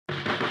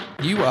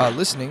You are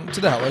listening to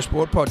the Hello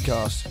Sport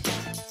Podcast.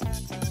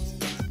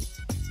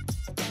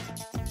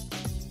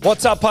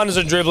 What's up, punters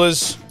and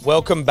dribblers?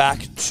 Welcome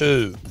back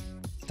to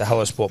the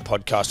Hello Sport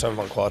Podcast. I'm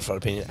unqualified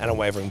opinion and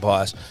unwavering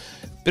bias.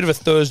 Bit of a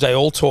Thursday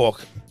all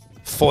talk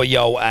for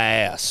yo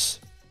ass.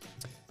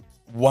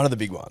 One of the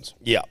big ones.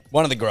 Yeah.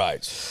 One of the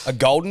greats. A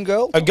golden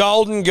girl? A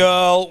golden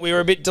girl. We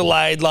were a bit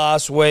delayed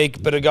last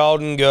week, but a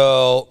golden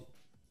girl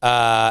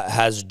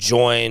has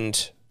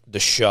joined the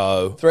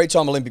show.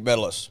 Three-time Olympic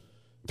medalist.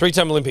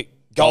 Three-time Olympic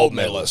gold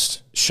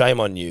medalist. Shame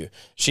on you.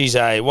 She's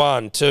a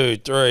 1, 2,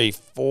 3,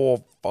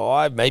 4,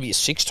 5, maybe a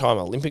 6-time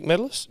Olympic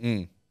medalist.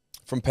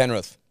 From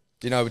Penrith.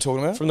 Do you know what we're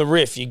talking about? From the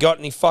Riff. You got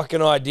any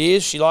fucking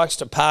ideas? She likes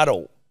to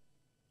paddle.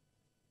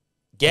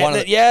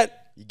 Getting it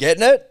yet? You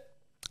getting it?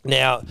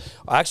 Now,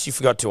 I actually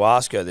forgot to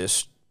ask her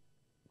this.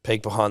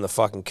 Peek behind the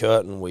fucking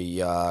curtain.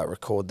 We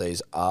record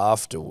these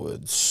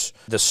afterwards.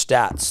 The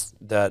stats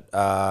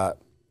that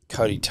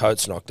Cody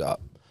Totes knocked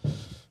up.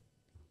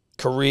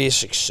 Career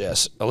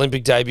success.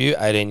 Olympic debut,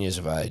 18 years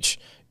of age,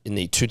 in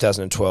the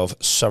 2012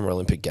 Summer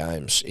Olympic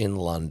Games in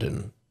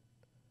London.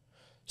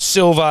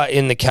 Silver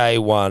in the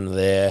K1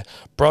 there.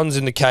 Bronze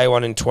in the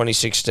K1 in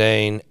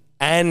 2016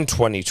 and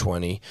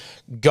 2020.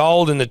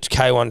 Gold in the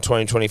K1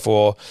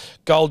 2024.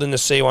 Gold in the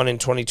C1 in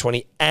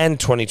 2020 and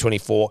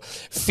 2024.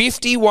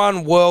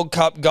 51 World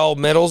Cup gold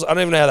medals. I don't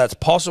even know how that's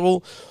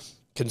possible,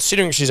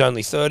 considering she's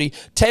only 30.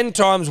 10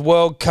 times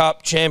World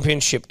Cup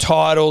championship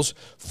titles.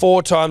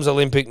 4 times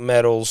Olympic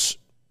medals.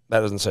 That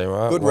doesn't seem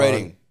right. Good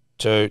rating. 1,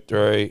 2,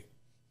 3,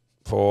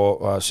 4,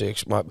 5,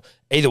 6.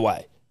 Either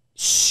way,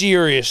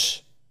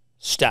 serious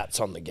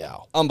stats on the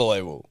gal.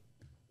 Unbelievable.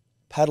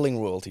 Paddling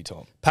royalty,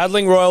 Tom.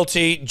 Paddling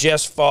royalty,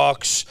 Jess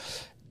Fox.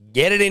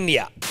 Get it into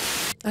ya.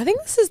 I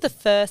think this is the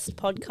first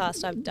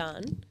podcast I've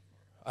done.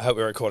 I hope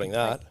we're recording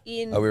that.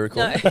 Are we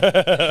recording?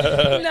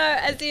 No, no,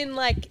 as in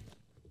like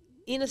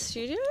in a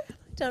studio.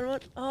 Done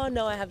what? Oh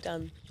no, I have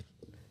done.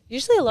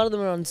 Usually a lot of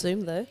them are on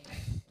Zoom though.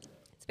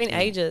 It's been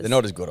ages. They're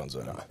not as good on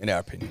Zoom, in our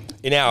opinion.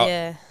 In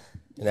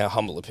our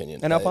humble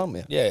opinion. And our fun,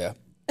 yeah. Yeah.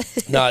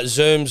 No,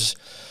 Zooms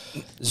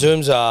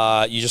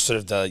are, you just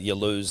sort of, you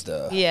lose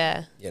the,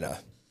 you know.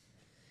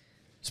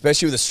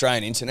 Especially with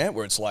Australian internet,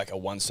 where it's like a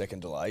 1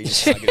 second delay. You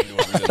just can't get into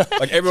it.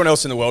 Like everyone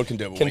else in the world can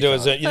do it. Can do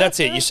it. Yeah, that's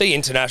it. You see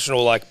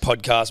international like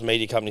podcast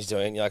media companies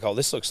doing it, you're like, oh,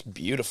 this looks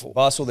beautiful.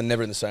 I saw they're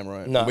never in the same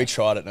room. No. We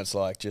tried it and it's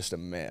like just a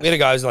mess. We had a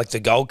guy who's like the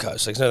Gold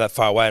Coast. Like, it's not that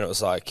far away, and it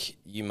was like,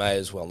 you may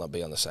as well not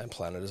be on the same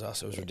planet as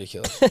us. It was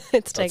ridiculous.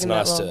 It's taken that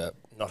nice long. to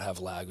not have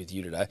lag with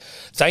you today.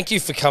 Thank you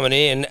for coming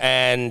in,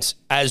 and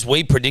as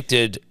we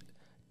predicted,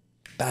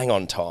 bang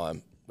on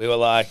time. We were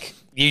like,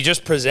 you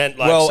just present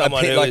like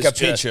someone who is a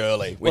pinch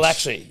early. Well,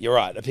 actually, you're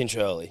right, a pinch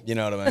early. You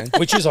know what I mean?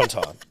 Which is on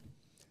time.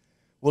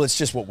 Well, it's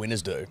just what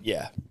winners do.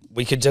 Yeah.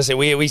 We could just,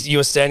 you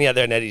were standing out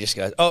there and Eddie just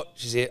goes, oh,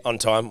 she's here on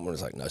time. I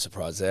was like, no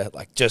surprise there.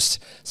 Like,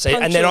 just see.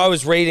 And then I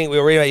was reading, we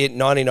were reading about your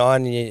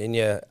 99 in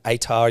your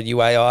ATAR,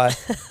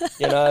 UAI,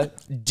 you know.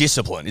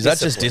 Discipline. Is that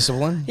just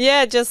discipline?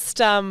 Yeah, just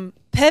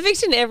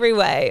perfect in every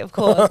way, of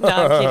course. No,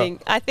 I'm kidding.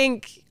 I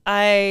think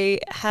I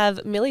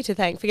have Millie to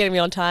thank for getting me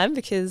on time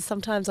because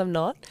sometimes I'm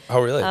not.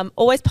 Oh, really?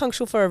 Always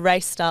punctual for a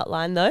race start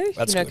line though.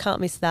 That's good. Can't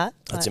miss that.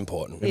 That's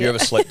important. Have you ever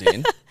slept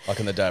in, like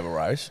on the day of a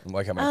race, and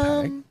wake up in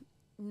panic?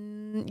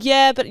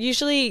 Yeah, but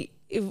usually,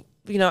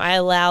 I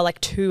allow like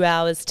 2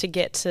 hours to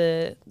get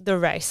to the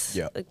race.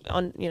 Yeah.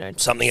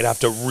 Something would have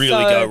to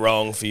really go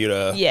wrong for you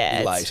to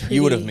be late.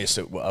 You would have missed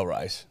a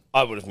race.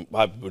 I would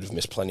have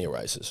missed plenty of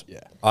races. Yeah.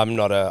 I'm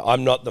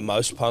not the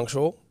most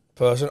punctual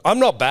person. I'm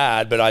not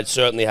bad, but I'd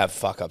certainly have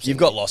fuck-ups. You've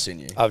got loss in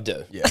you. I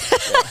do. Yeah.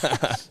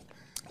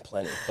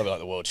 Plenty. Probably like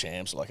the world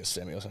champs, like a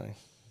semi or something.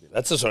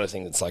 That's the sort of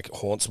thing that's like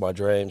haunts my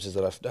dreams, is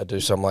that I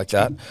do something like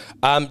that.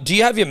 Do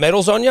you have your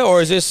medals on you,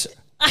 or is this...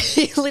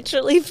 I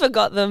literally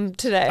forgot them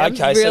today.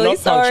 Okay, I'm really so not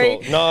sorry.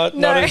 punctual.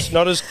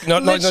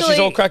 Not she's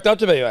all cracked up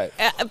to be, mate.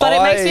 But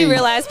it makes me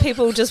realise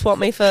people just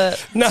want me to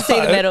see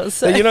the medals.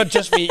 So. You're not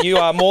just you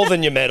are more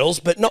than your medals,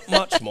 but not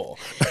much more.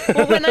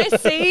 Well, when I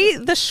see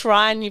the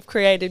shrine you've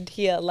created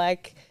here,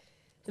 like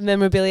the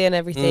memorabilia and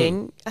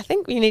everything, I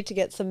think you need to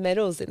get some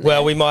medals in there.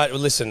 Well, we might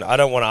listen. I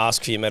don't want to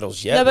ask for your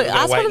medals yet. No, but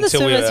ask one of the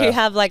swimmers who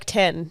have like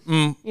 10. That's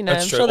I'm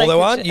true. sure they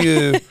although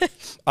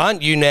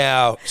aren't you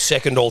now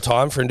second all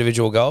time for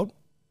individual gold?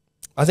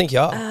 I think you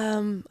are.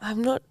 I'm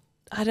not.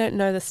 I don't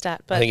know the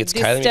stat, but I think it's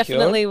this Kaylee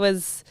definitely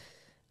was.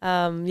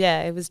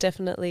 It was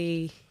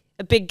definitely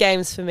a big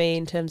games for me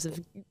in terms of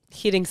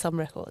hitting some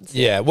records.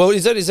 Yeah. Well,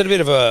 is that a bit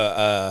of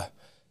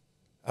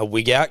a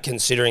wig out,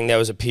 considering there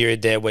was a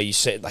period there where you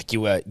said like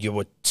you were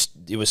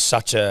it was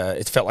such a,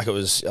 it felt like it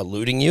was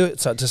eluding you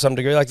to some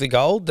degree, like the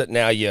gold, that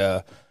now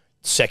you're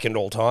second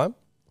all time.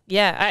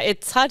 Yeah,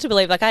 it's hard to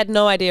believe. Like I had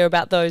no idea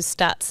about those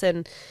stats,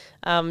 and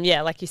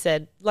like you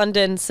said,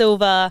 London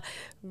silver,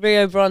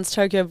 Rio bronze,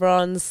 Tokyo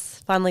bronze.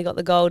 Finally got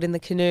the gold in the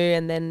canoe,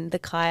 and then the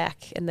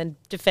kayak, and then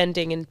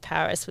defending in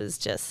Paris was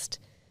just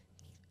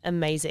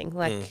amazing.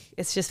 Like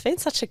it's just been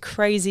such a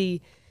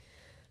crazy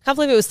can't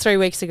believe it was 3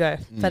 weeks ago,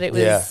 but it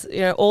was,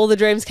 all the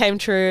dreams came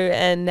true,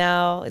 and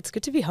now it's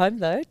good to be home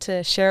though,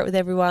 to share it with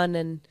everyone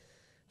and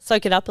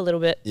soak it up a little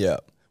bit. Yeah.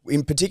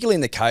 Particularly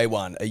in the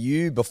K1, are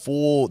you,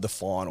 before the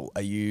final,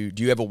 do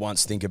you ever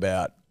once think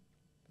about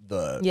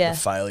the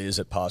failures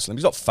at past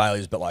Olympics? Not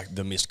failures, but like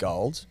the missed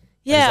goals?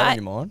 Yeah. Is that on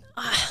your mind?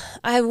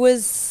 I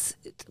was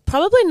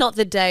probably not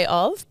the day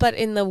of, but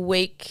in the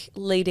week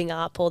leading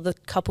up, or the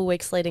couple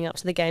weeks leading up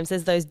to the games,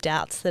 there's those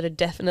doubts that are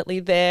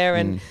definitely there,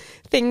 and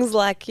things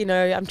like,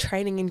 I'm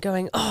training and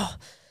going,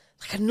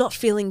 like I'm not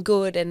feeling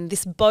good, and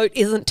this boat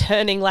isn't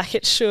turning like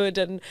it should,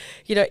 and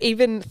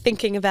even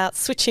thinking about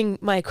switching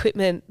my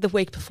equipment the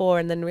week before,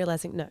 and then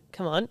realizing, no,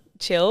 come on,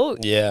 chill,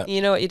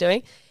 you know what you're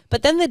doing.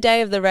 But then the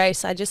day of the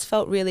race, I just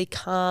felt really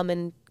calm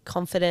and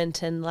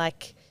confident, and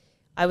like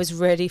I was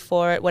ready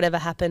for it. Whatever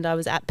happened, I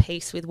was at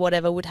peace with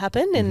whatever would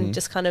happen, and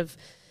just kind of,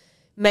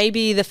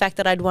 maybe the fact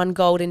that I'd won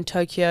gold in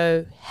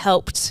Tokyo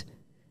helped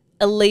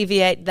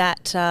alleviate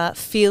that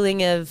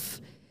feeling of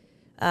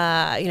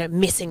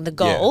missing the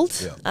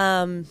gold.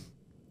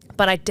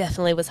 But I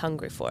definitely was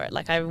hungry for it.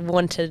 Like I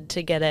wanted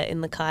to get it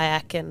in the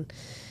kayak, and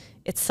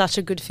it's such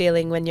a good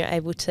feeling when you're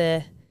able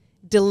to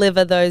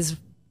deliver those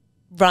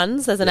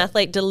runs as an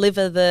athlete,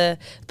 deliver the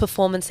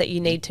performance that you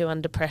need to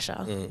under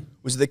pressure.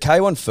 Was the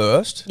K1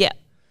 first? Yeah.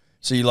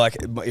 So you like,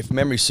 if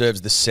memory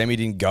serves, the semi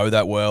didn't go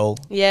that well?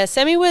 Yeah,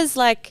 semi was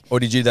like... Or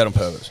did you do that on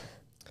purpose?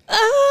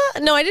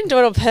 No, I didn't do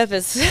it on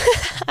purpose.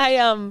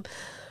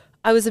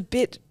 I was a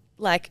bit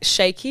like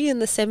shaky in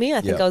the semi.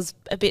 I think I was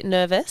a bit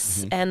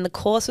nervous, and the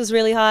course was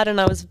really hard, and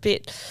I was a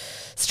bit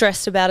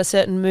stressed about a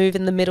certain move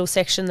in the middle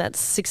section, that's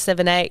 6,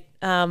 7, 8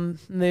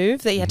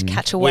 move that you had to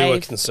catch a wave. We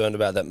were concerned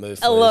about that move.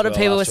 A lot of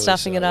people were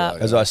stuffing it up.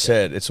 As I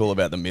said, it's all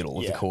about the middle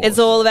of the course. It's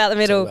all about the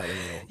middle.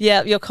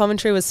 Yeah, your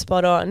commentary was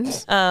spot on.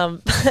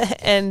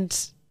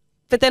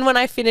 But then when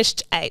I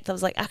finished 8th, I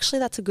was like, actually,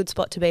 that's a good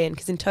spot to be in,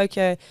 because in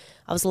Tokyo,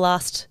 I was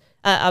last.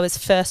 I was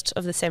first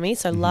of the semi,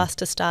 so last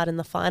to start in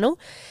the final.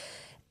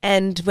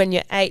 And when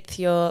you're 8th,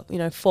 you're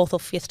 4th or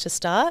 5th to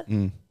start,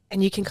 and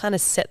you can kind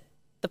of set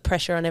the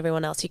pressure on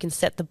everyone else. You can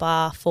set the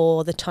bar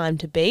for the time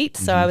to beat.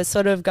 So I was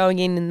sort of going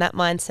in that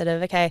mindset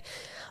of, okay,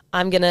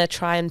 I'm going to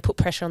try and put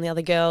pressure on the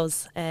other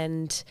girls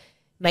and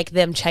make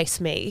them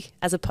chase me,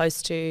 as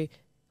opposed to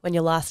when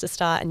you're last to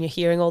start and you're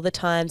hearing all the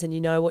times and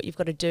you know what you've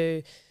got to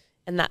do,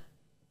 and that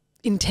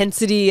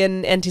intensity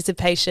and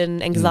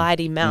anticipation,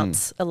 anxiety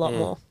mounts a lot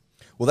more.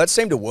 Well, that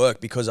seemed to work,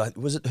 because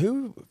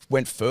who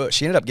went first?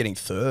 She ended up getting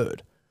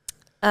third.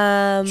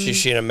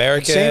 She an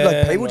American? It seemed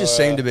like people just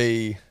seemed to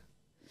be...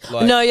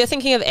 Like, no, you're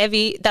thinking of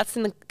Evie. That's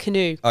in the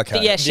canoe. Okay.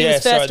 But yeah, she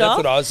was first off. That's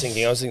what I was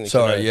thinking. I was thinking the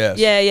canoe. yes.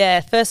 Yeah.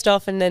 First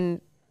off, and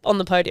then on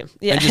the podium.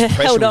 Yeah, and just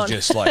pressure held on. was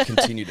just like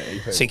continued to eat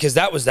people. See, because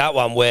that was that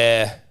one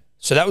where...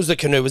 So that was the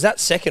canoe. Was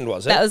that second,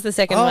 was it? That was the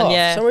second one,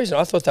 yeah. For some reason,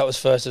 I thought that was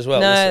first as well.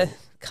 No, Listen,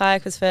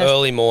 kayak was first.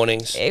 early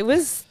mornings. It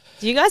was...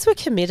 You guys were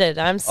committed.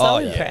 I'm so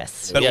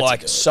impressed. But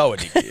like so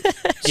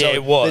addictive. Yeah,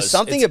 it was. There's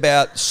something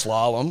about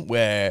slalom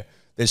where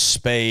there's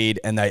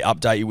speed, and they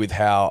update you with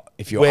how,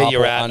 if you're Where up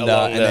you're or at under,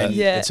 along and then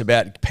the- it's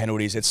about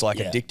penalties. It's like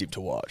addictive to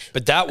watch.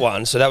 But that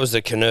one, so that was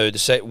the canoe,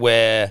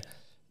 where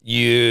I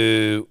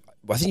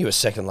think you were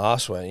second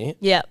last, weren't you?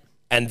 Yeah.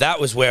 And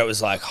that was where it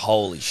was like,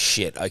 holy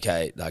shit,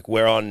 okay, like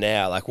we're on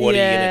now. Like, what are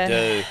you going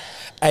to do?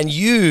 And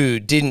you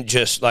didn't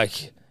just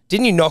like...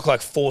 Didn't you knock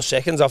like 4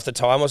 seconds off the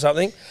time or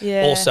something?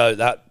 Yeah. Also,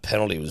 that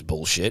penalty was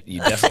bullshit. You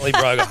definitely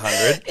broke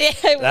 100. Yeah,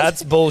 it was.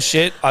 That's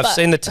bullshit. I've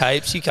seen the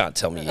tapes. You can't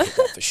tell me you hit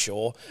that for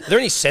sure. Are there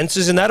any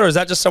sensors in that, or is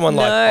that just someone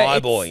like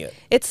eyeballing it?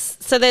 It's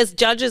so there's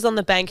judges on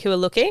the bank who are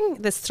looking.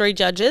 There's 3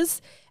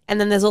 judges, and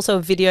then there's also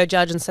a video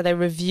judge, and so they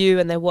review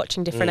and they're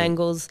watching different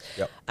angles.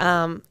 Yep.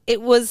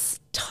 It was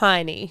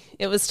tiny.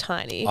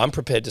 I'm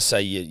prepared to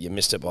say you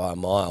missed it by a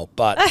mile,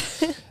 but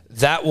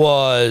that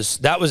was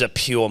a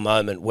pure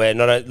moment where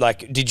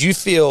did you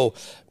feel,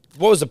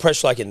 what was the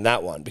pressure like in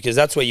that one? Because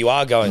that's where you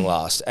are going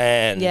last,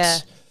 and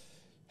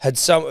had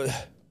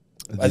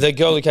the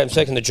girl who came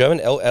second, the German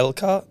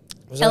Elka,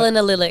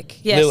 Elena Lilick.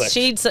 Yes,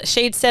 Lilick.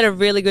 she'd set a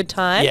really good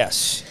time.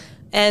 Yes.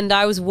 And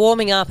I was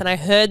warming up, and I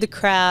heard the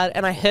crowd,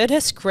 and I heard her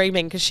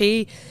screaming, because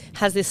she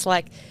has this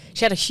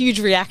she had a huge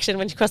reaction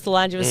when she crossed the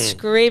line. She was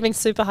screaming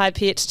super high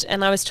pitched,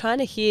 and I was trying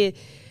to hear,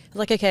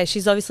 okay,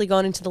 she's obviously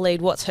gone into the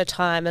lead. What's her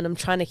time? And I'm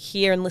trying to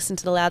hear and listen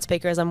to the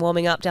loudspeaker as I'm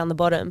warming up down the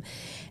bottom.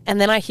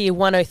 And then I hear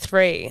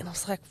 103, and I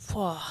was like,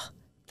 whoa,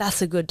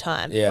 that's a good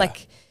time. Yeah.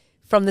 Like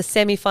from the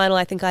semi-final,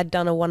 I think I'd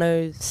done a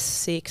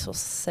 106 or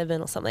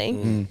 7 or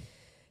something.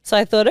 So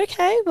I thought,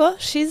 okay, well,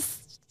 she's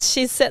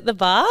set the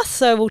bar,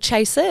 so we'll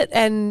chase it.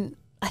 And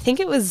I think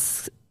it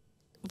was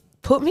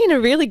put me in a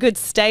really good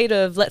state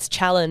of let's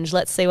challenge,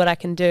 let's see what I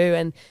can do.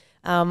 And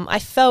I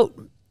felt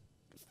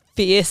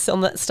fierce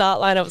on that start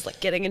line. I was like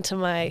getting into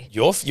my...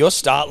 Your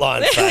start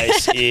line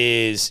face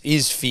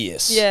is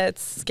fierce. Yeah,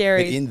 it's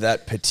scary. But in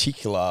that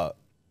particular,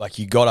 like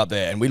you got up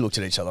there and we looked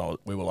at each other and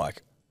we were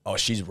like, oh,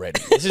 she's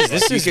ready. This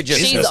is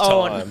she's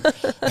on.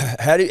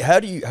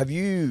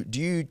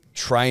 Do you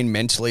train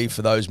mentally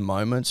for those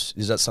moments?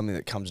 Is that something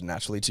that comes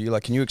naturally to you?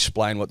 Like, can you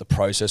explain what the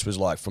process was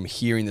like from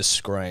hearing the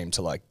scream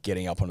to like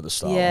getting up onto the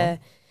start line?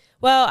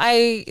 Well,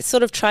 I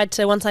sort of tried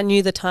to, once I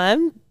knew the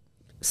time,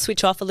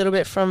 switch off a little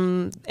bit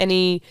from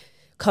any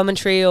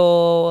commentary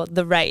or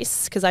the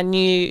race because I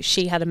knew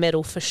she had a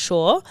medal for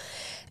sure.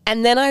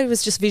 And then I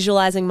was just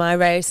visualizing my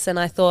race and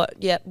I thought,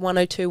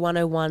 102,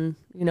 101,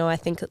 I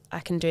think I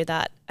can do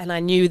that. And I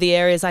knew the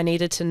areas I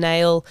needed to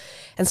nail.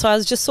 And so I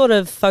was just sort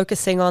of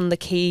focusing on the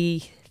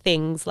key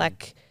things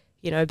like,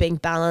 being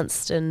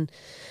balanced and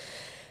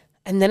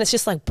then it's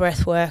just like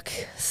breath work,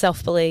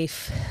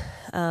 self-belief,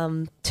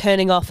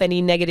 turning off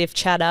any negative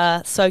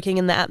chatter, soaking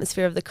in the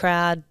atmosphere of the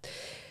crowd,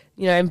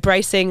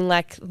 embracing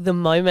like the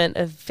moment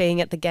of being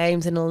at the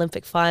games in an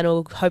Olympic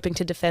final, hoping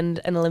to defend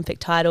an Olympic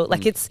title.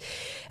 Like it's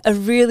a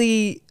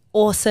really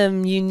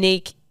awesome,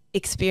 unique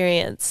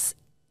experience,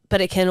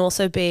 but it can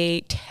also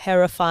be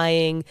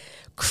terrifying,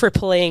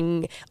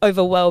 crippling,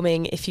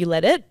 overwhelming if you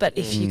let it. But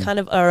if you kind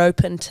of are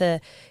open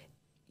to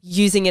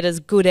using it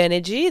as good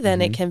energy,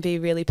 then it can be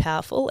really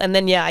powerful. And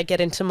then, I get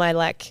into my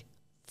like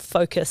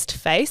focused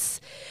face,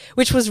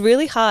 which was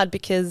really hard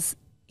because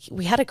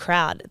we had a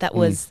crowd that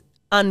was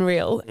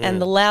unreal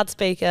and the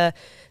loudspeaker,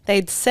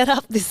 they'd set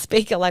up this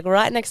speaker like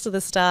right next to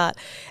the start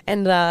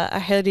and I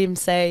heard him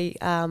say,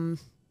 all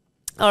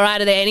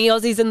right, are there any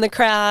Aussies in the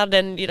crowd?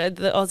 And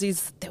the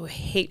Aussies, there were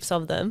heaps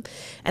of them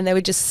and they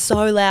were just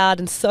so loud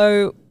and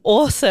so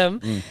awesome.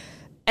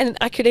 And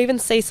I could even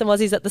see some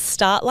Aussies at the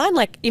start line,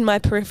 like in my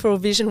peripheral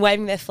vision,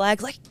 waving their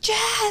flags like,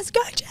 Jess,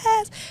 go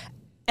Jess.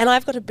 And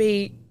I've got to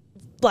be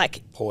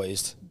like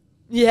poised.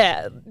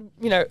 Yeah,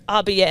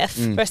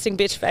 RBF, resting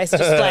bitch face,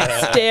 just like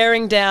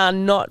staring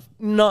down,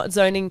 not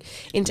zoning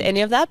into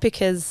any of that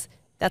because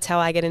that's how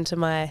I get into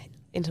my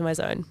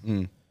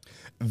zone.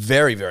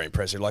 Very, very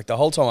impressive. Like the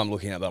whole time I'm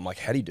looking at that, I'm like,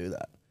 how do you do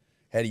that?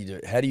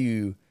 How do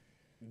you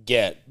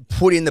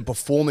put in the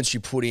performance you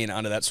put in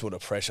under that sort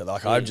of pressure?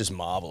 Like I just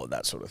marvel at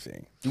that sort of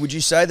thing. Would you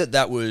say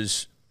that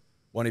was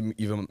one of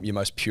your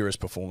most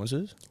purest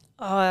performances?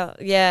 Oh,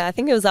 yeah, I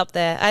think it was up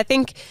there. I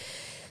think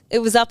it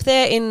was up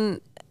there in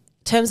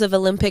terms of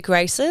Olympic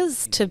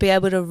races to be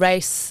able to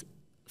race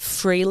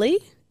freely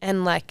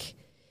and like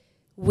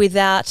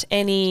without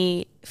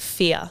any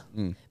fear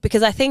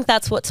because I think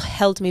that's what's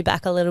held me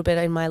back a little bit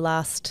in my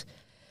last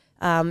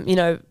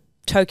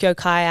Tokyo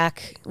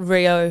kayak,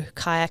 Rio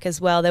kayak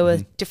as well. There were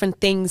different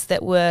things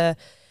that were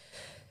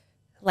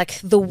like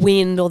the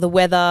wind or the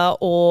weather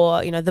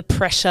or the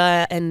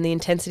pressure and the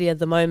intensity of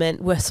the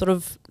moment were sort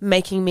of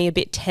making me a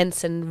bit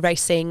tense and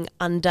racing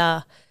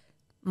under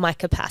my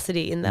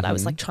capacity in that I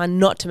was like trying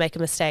not to make a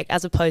mistake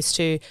as opposed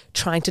to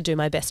trying to do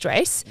my best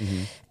race.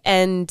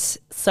 And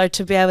so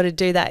to be able to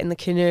do that in the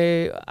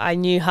canoe, I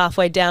knew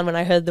halfway down when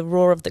I heard the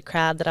roar of the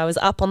crowd that I was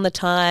up on the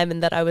time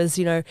and that I was,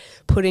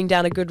 putting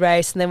down a good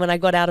race. And then when I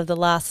got out of the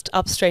last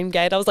upstream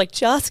gate, I was like,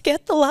 just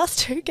get the last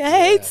two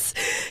gates.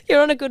 Yeah.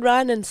 You're on a good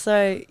run. And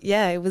so,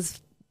 it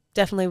was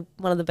definitely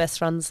one of the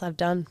best runs I've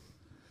done.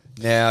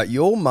 Now,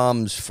 your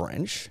mum's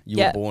French.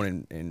 You were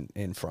born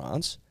in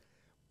France.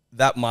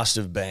 That must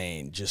have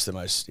been just the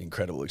most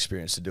incredible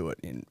experience to do it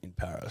in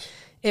Paris.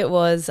 It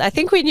was. I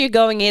think we knew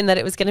going in that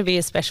it was going to be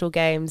a special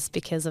games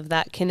because of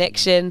that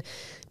connection,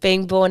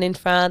 being born in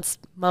France,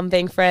 mum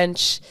being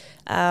French.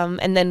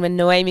 And then when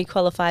Noemie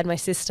qualified, my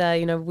sister,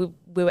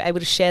 we were able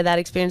to share that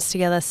experience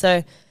together.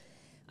 So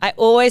I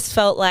always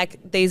felt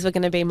like these were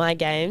going to be my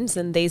games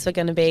and these were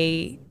going to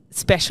be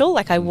special.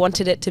 Like I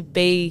wanted it to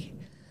be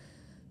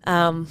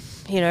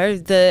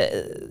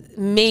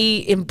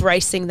me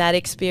embracing that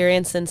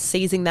experience and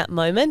seizing that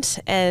moment.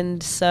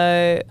 And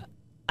so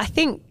I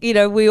think,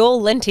 we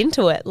all lent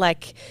into it,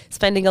 like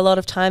spending a lot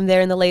of time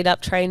there in the lead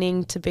up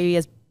training to be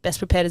as best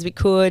prepared as we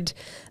could.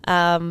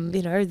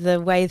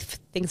 The way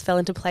things fell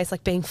into place,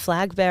 like being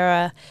flag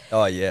bearer.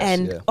 Oh, yes.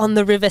 And on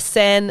the River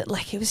Seine,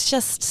 like it was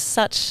just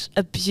such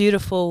a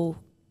beautiful,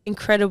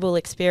 incredible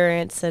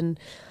experience. And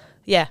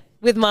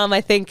with Mum,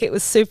 I think it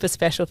was super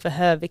special for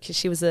her because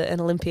she was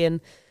an Olympian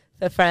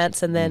for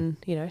France and then,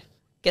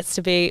 gets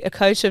to be a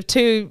coach of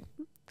two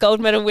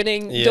gold medal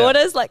winning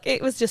daughters. Like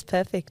it was just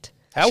perfect.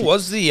 How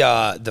was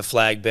the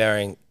flag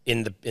bearing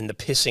in the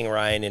pissing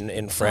rain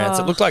in France?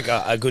 It looked like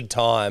a good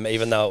time,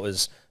 even though it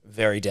was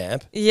very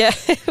damp. Yeah,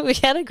 we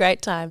had a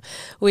great time.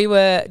 We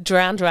were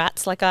drowned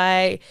rats. Like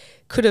I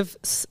could have,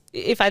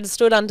 if I'd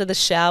stood under the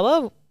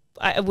shower,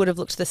 I would have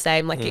looked the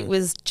same. Like it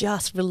was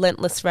just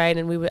relentless rain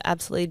and we were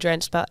absolutely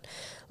drenched, but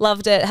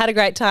loved it. Had a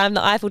great time.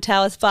 The Eiffel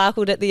Tower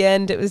sparkled at the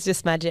end. It was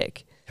just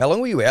magic. How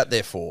long were you out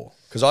there for?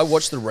 Because I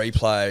watched the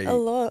replay a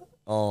lot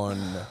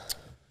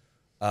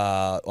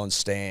on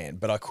Stan,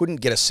 but I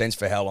couldn't get a sense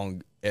for how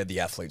long the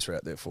athletes were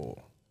out there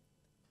for.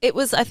 It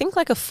was, I think,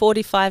 like a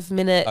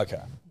 45-minute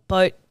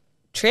boat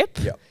trip.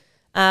 Yeah.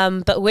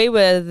 But we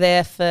were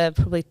there for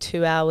probably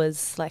 2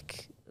 hours,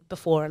 like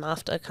before and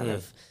after, kind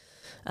of.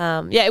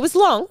 It was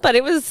long, but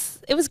it was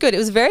good. It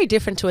was very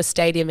different to a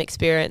stadium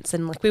experience,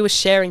 and like we were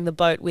sharing the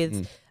boat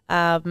with,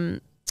 I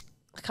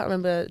can't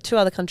remember, 2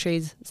 other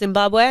countries,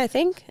 Zimbabwe, I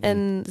think,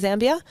 and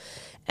Zambia.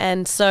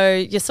 And so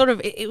you're sort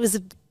of, it was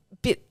a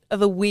bit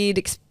of a weird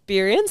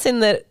experience in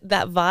that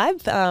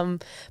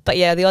vibe. But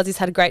yeah, the Aussies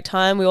had a great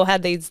time. We all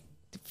had these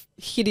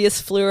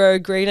hideous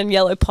fluoro green and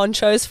yellow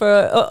ponchos for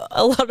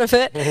a lot of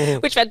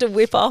it, which we had to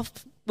whip off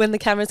when the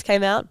cameras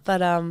came out.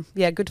 But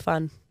yeah, good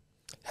fun.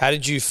 How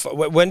did you?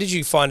 When did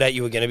you find out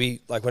you were going to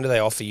be like? When did they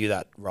offer you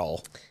that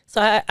role?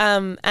 So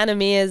Anna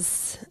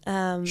Mears,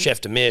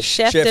 Chef de Mish.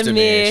 Chef de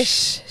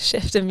Mish.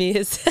 Chef de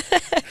Mears.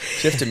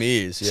 Chef de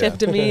Mears, yeah. Chef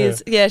de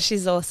Mears. Yeah,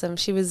 she's awesome.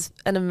 She was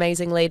an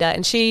amazing leader,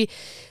 and she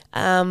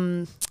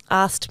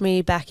asked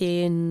me back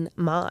in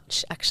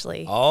March,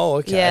 actually. Oh,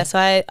 okay. Yeah,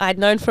 so I'd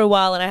known for a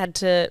while, and I had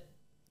to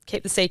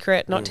keep the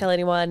secret, not tell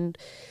anyone,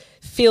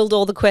 field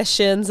all the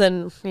questions,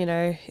 and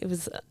it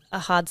was a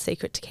hard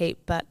secret to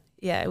keep, but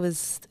yeah, it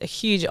was a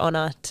huge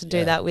honour to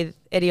do that with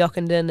Eddie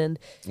Ockenden, and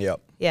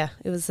yeah,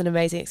 it was an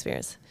amazing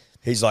experience.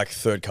 He's like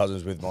third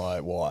cousins with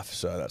my wife,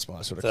 so that's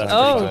my sort of claim.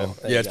 Oh,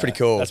 yeah, it's pretty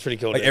cool. That's pretty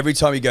cool. Like every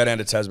time you go down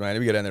to Tasmania,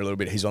 we go down there a little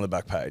bit, he's on the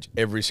back page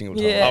every single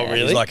time. Yeah. Oh,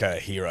 really? He's like a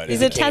hero.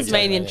 He's a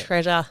Tasmanian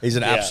treasure. He's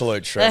an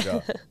absolute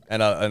treasure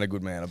and a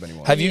good man. I've been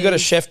Have you got a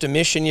Chef de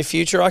Mish in your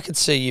future? I could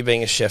see you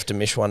being a Chef de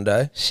Mish one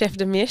day. Chef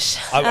de Mish.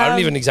 I don't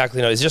even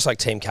exactly know. Is it just like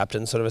team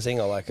captain sort of a thing,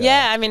 or like?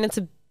 Yeah, I mean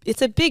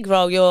it's a big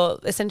role. You're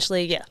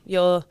essentially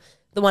you're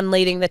the one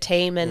leading the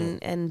team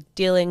and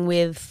dealing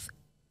with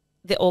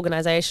the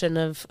organisation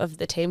of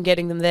the team,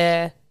 getting them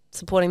there,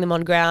 supporting them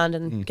on ground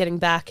and getting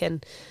back,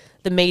 and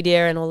the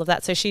media and all of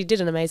that. So she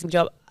did an amazing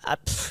job.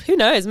 Who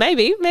knows?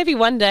 Maybe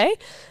one day.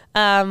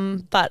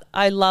 But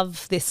I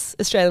love this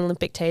Australian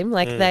Olympic team.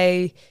 Like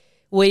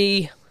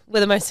we were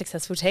the most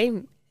successful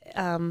team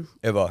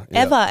ever,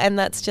 and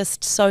that's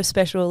just so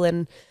special,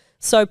 and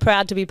so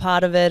proud to be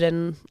part of it,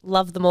 and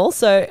love them all.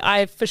 So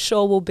I for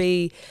sure will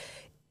be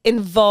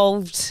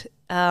involved.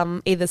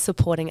 Either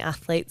supporting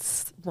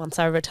athletes once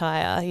I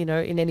retire,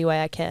 in any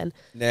way I can.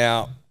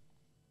 Now,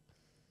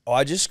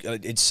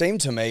 it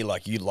seemed to me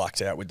like you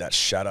lucked out with that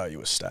chateau you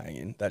were staying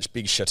in, that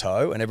big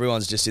chateau, and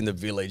everyone's just in the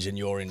village and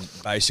you're in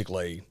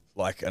basically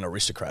like an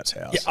aristocrat's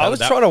house. Yeah, I was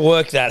trying to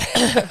work that.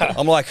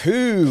 I'm like,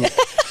 who?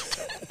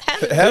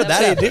 How did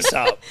that happen? This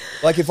up?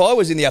 Like if I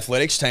was in the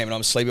athletics team and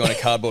I'm sleeping on a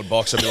cardboard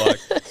box, I'd be like,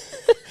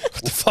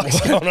 what the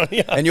fuck's going on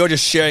here? And you're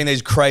just sharing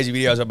these crazy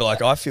videos. I'd be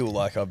like, I feel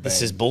like I've been...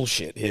 This is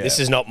bullshit here. Yeah. This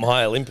is not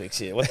my Olympics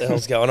here. What the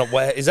hell's going on?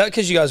 Is that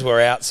because you guys were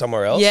out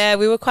somewhere else? Yeah,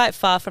 we were quite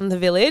far from the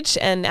village,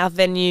 and our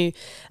venue,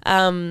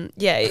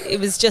 it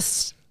was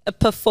just a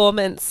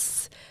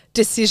performance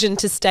decision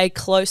to stay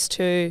close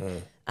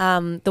to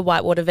the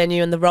whitewater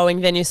venue and the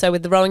rowing venue. So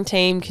with the rowing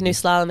team, canoe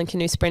slalom and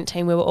canoe sprint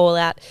team, we were all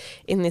out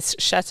in this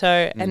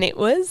chateau, and it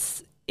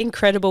was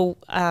incredible.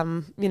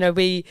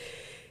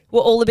 We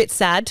were all a bit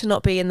sad to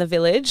not be in the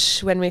village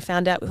when we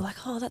found out. We were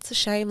like, oh, that's a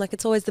shame. Like,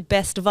 it's always the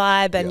best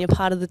vibe, and you're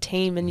part of the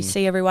team and you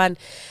see everyone.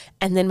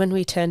 And then when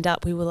we turned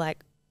up, we were like,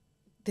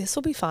 this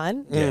will be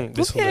fine. We'll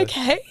be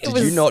okay. Did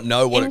you not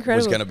know what it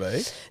was going to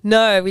be?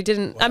 No, we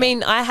didn't. Wow. I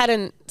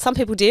mean, some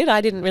people did.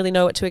 I didn't really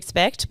know what to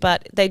expect,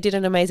 but they did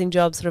an amazing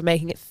job sort of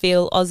making it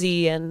feel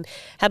Aussie, and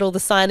had all the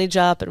signage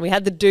up, and we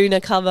had the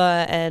Doona cover,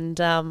 and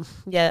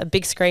a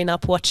big screen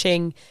up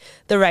watching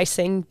the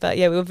racing. But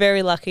yeah, we were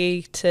very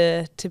lucky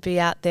to be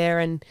out there,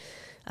 and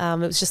it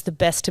was just the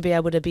best to be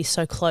able to be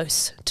so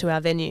close to our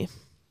venue.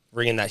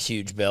 Ringing that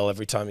huge bell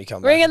every time you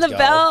come back. Ringing the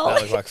bell.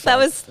 That was like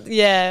fun.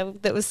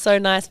 That was so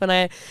nice when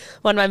I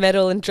won my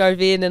medal and drove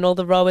in, and all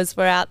the rowers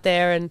were out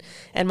there, and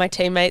my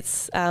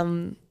teammates,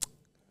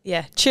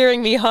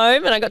 cheering me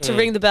home, and I got to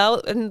ring the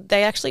bell, and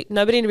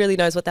nobody really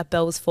knows what that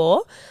bell was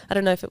for. I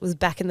don't know if it was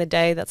back in the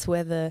day. That's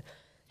where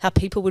how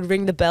people would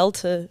ring the bell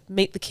to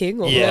meet the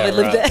king or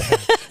whoever lived there.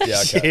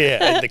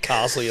 Yeah, the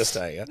castle you're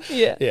staying at.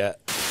 Yeah.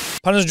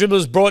 Punters and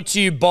Dribblers brought to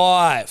you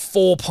by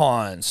 4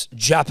 Pines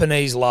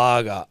Japanese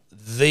Lager,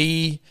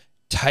 the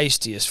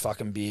tastiest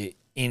fucking beer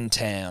in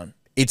town.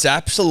 It's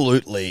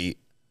absolutely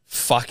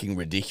fucking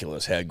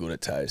ridiculous how good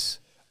it tastes.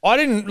 I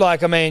didn't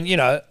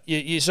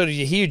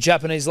you hear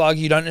Japanese lager,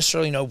 you don't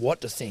necessarily know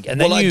what to think. And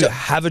then you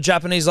have a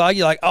Japanese lager,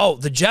 you're like, oh,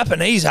 the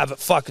Japanese have it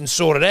fucking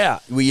sorted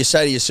out. Well, you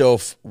say to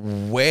yourself,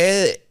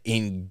 where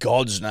in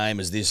God's name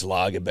has this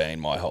lager been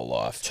my whole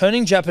life?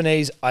 Turning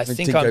Japanese, I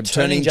think I'm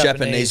turning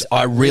Japanese.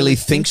 I really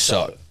think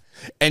so.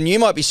 And you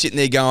might be sitting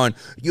there going,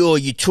 you're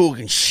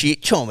talking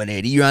shit, Tom and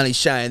Eddie. You're only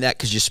saying that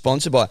because you're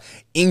sponsored by...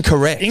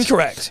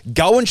 Incorrect.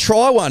 Go and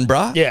try one,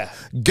 bruh. Yeah.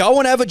 Go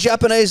and have a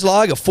Japanese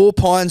lager, 4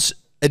 pints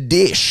a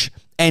dish,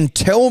 and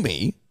tell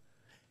me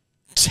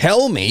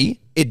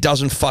it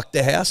doesn't fuck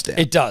the house down.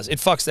 It does. It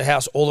fucks the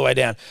house all the way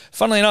down.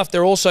 Funnily enough,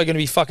 they're also going to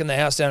be fucking the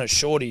house down at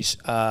Shorty's.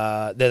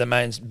 They're the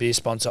main beer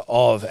sponsor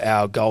of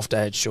our golf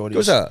day at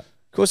Shorty's. Of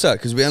course,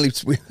 because we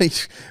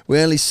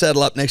only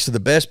settle up next to the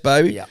best,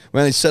 baby. Yep. We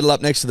only settle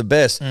up next to the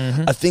best.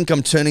 Mm-hmm. I think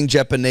I'm turning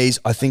Japanese.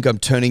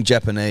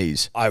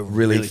 I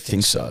really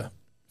think so.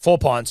 4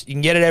 pints. You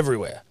can get it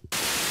everywhere.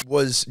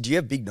 Do you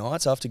have big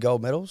nights after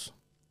gold medals?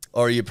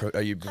 Or are you?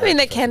 I mean,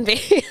 they can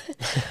be.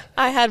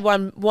 I had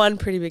one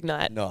pretty big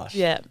night. Nice.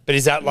 Yeah. But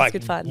is that was like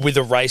good fun. with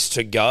a race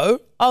to go?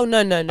 Oh no.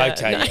 Okay, no.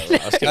 yeah,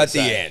 I was gonna At the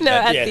say. end. No,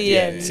 at Yeah, the yeah.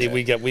 end. See,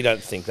 we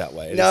don't think that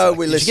way. It's No, like,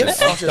 we did you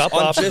listen. get fucked up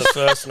after the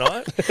first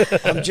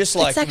night? I'm just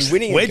like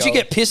winning. Where'd you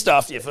get pissed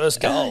after your first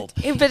gold?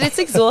 But it's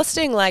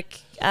exhausting. Like,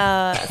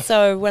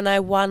 so when I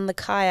won the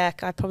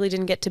kayak, I probably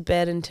didn't get to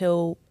bed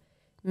until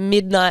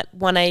midnight,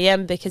 1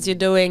 a.m. because you're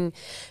doing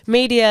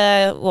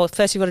media. Well,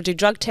 first you've got to do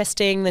drug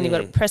testing, then you've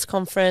got a press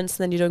conference,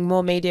 and then you're doing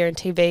more media and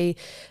TV.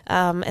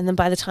 And then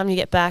by the time you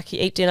get back, you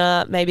eat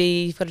dinner, maybe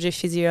you've got to do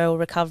physio or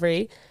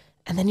recovery.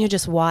 And then you're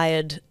just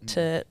wired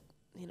to,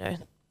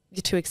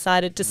 you're too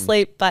excited to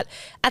sleep. But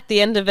at the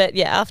end of it,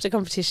 after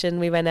competition,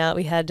 we went out,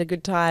 we had a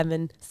good time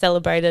and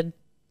celebrated.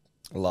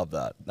 I love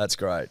that. That's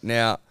great.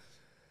 Now,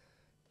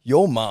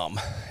 your mum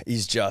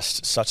is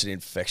just such an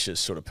infectious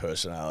sort of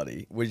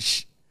personality,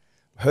 which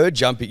her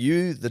jumping,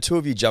 the two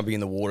of you jumping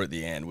in the water at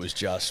the end was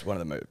just one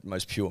of the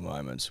most pure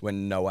moments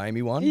when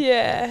Noemie won.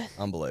 Yeah.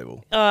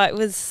 Unbelievable.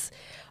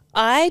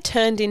 I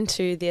turned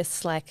into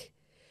this like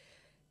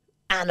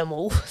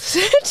animal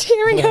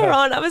cheering her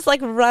on. I was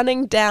like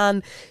running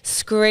down,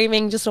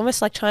 screaming, just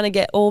almost like trying to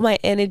get all my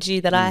energy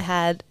that I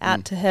had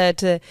out to her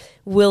to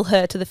will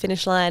her to the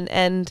finish line.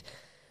 And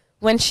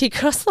when she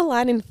crossed the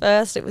line in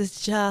first, it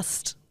was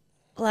just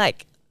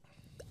like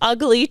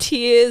ugly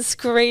tears,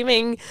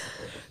 screaming,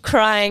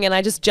 crying, and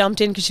I just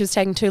jumped in because she was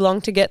taking too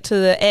long to get to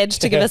the edge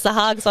to give us a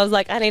hug. So I was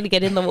like, I need to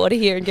get in the water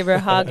here and give her a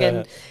hug.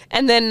 And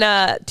then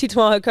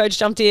Titumo, her coach,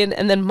 jumped in,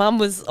 and then Mum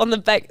was on the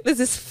back. There's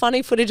this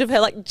funny footage of her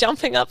like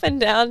jumping up and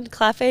down,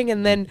 clapping,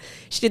 and then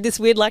she did this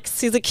weird like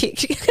scissor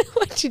kick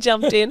when she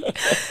jumped in.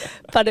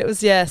 But it was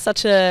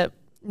such a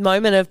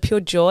moment of pure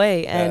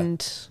joy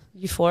and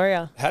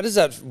euphoria. How does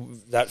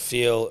that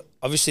feel?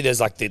 Obviously, there's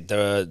like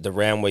the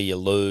round where you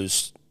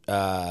lose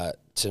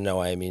to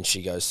Noemie and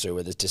she goes through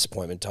where there's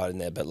disappointment tied in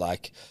there, but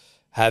like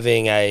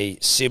having a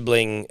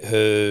sibling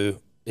who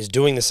is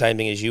doing the same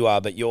thing as you are,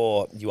 but you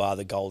are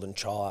the golden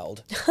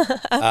child.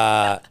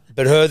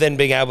 But her then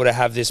being able to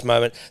have this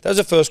moment, that was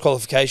her first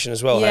qualification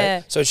as well. Yeah.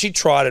 Hey? So she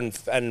tried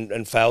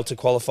and failed to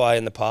qualify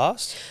in the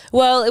past.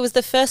 Well, it was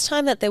the first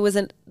time that there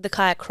wasn't the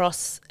kayak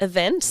cross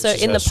event. So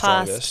is in her the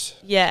past,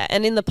 strongest.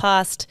 and in the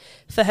past,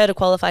 for her to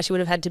qualify, she would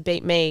have had to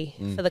beat me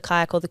for the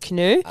kayak or the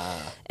canoe.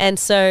 And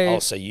so,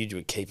 So you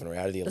were keeping her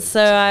out of the Olympics.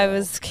 so I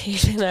was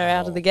keeping her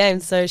out of the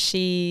game. So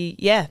she,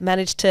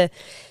 managed to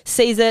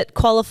seize it,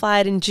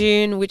 qualified in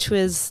June, which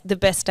was the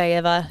best day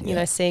ever, you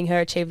know, seeing her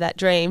achieve that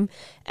dream.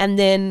 And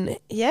then,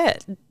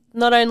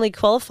 not only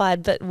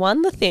qualified, but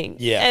won the thing.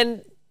 Yeah.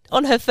 And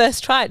on her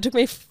first try, it took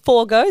me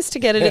 4 goes to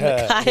get it in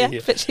the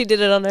kayak, but she did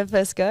it on her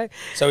first go.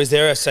 So is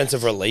there a sense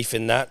of relief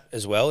in that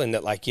as well, in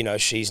that like,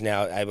 she's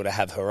now able to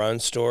have her own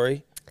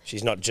story?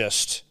 She's not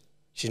just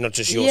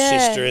your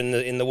sister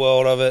in the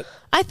world of it?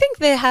 I think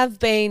there have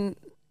been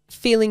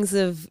feelings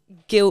of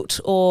guilt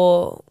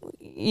or,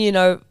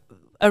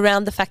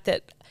 around the fact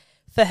that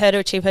for her to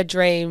achieve her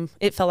dream,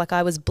 it felt like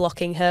I was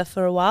blocking her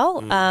for a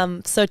while.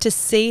 So to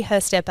see her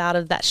step out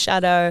of that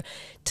shadow,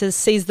 to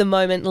seize the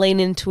moment,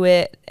 lean into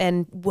it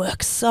and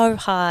work so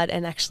hard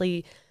and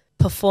actually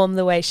perform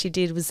the way she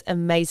did was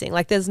amazing.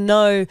 Like there's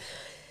no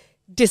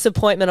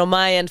disappointment on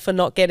my end for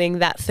not getting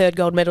that 3rd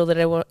gold medal that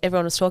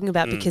everyone was talking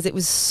about because it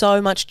was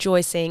so much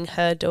joy seeing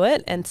her do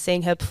it and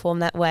seeing her perform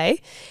that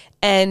way.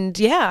 And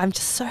I'm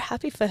just so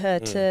happy for her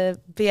to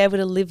be able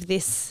to live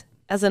this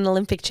as an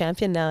Olympic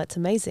champion now. It's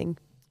amazing.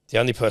 The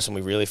only person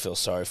we really feel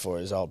sorry for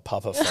is old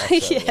Papa Fox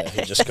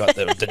who just got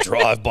the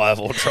drive-by of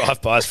all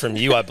drive-bys from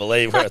you, I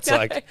believe, where it's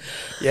like,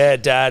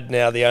 Dad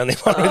now the only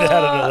one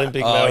without an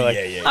Olympic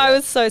medal. I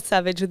was so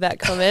savage with that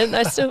comment.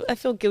 I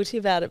feel guilty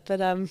about it,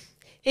 but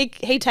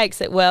he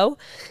takes it well,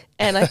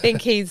 and I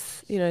think he's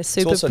super It's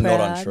also proud.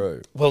 not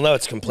untrue. Well, no,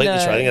 it's completely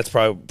true. I think that's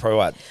probably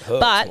what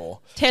hurts but more.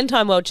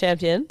 10-time world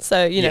champion,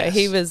 so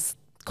he was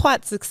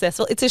quite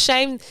successful. It's a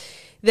shame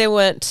there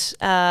weren't.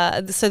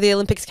 So the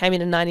Olympics came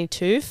in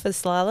 92 for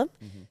slalom.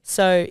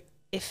 So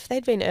if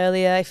they'd been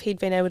earlier, if he'd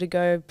been able to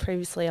go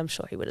previously, I'm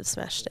sure he would have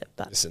smashed it.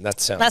 But Listen,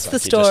 that's the like you're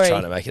story. just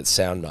trying to make it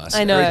sound nice.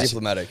 I know. Very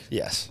diplomatic.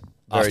 Yes.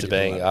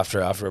 Very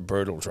After a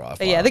brutal drive.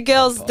 But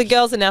the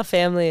girls in our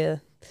family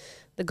are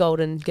the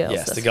golden girls.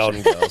 Yes, the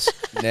golden girls.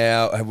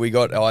 Now, have we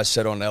got eyes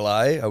set on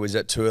LA? Or was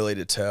that too early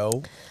to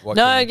tell?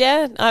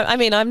 I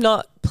mean, I'm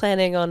not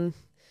planning on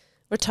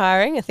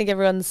retiring. I think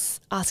everyone's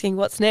asking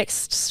what's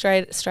next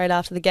straight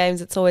after the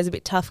games. It's always a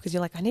bit tough because you're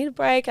like, I need a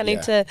break. I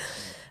need to.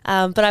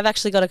 But I've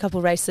actually got a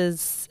couple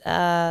races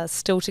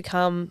still to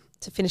come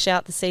to finish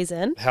out the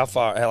season. How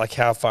far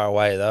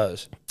away are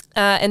those?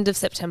 End of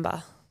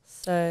September.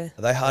 So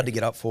Are they hard to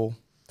get up for?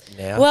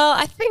 Now? well,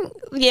 I think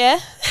a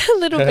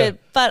little bit.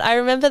 But I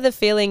remember the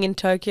feeling in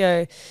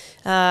Tokyo.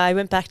 I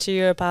went back to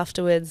Europe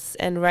afterwards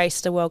and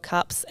raced a World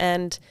Cups,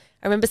 and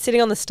I remember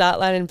sitting on the start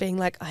line and being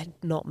like, I'm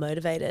not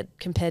motivated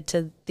compared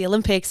to the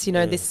Olympics.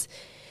 This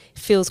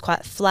feels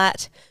quite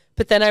flat.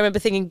 But then I remember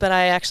thinking, but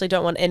I actually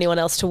don't want anyone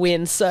else to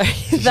win. So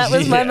that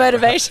was my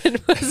motivation.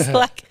 Was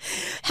like,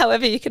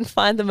 however you can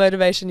find the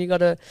motivation, you got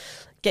to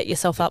get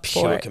yourself up for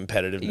Pure it.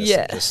 competitiveness,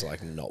 Yeah. and just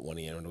like not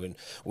wanting anyone to win.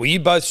 Were you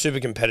both super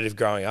competitive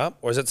growing up,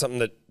 or is it something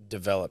that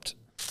developed?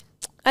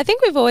 I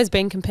think we've always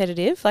been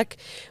competitive. Like,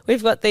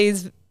 we've got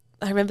these,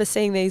 I remember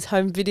seeing these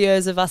home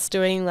videos of us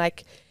doing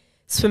like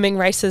swimming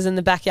races in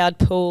the backyard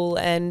pool,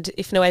 and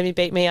if Noemie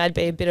beat me, I'd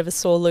be a bit of a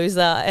sore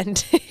loser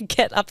and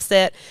get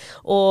upset,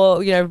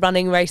 or, you know,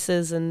 running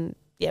races. And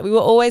yeah, we were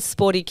always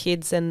sporty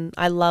kids, and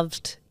I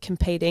loved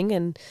competing.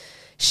 And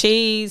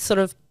she sort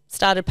of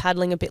started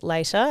paddling a bit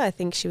later. I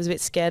think she was a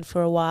bit scared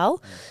for a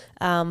while.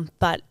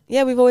 But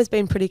yeah, we've always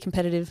been pretty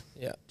competitive.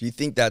 Yeah. Do you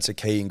think that's a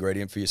key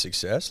ingredient for your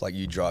success, like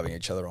you driving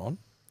each other on?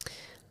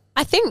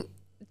 I think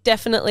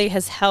definitely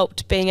has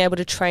helped being able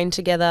to train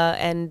together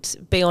and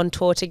be on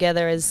tour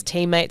together as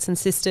teammates and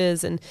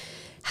sisters, and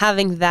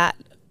having that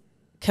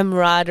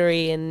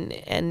camaraderie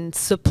and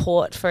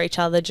support for each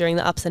other during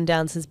the ups and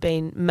downs has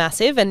been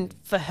massive. And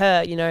for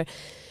her, you know,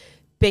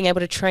 being able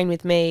to train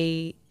with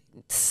me,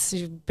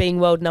 being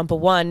world number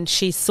one,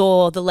 she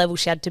saw the level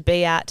she had to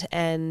be at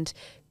and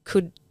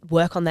could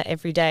work on that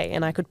every day,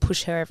 and I could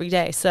push her every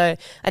day. So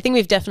I think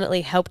we've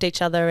definitely helped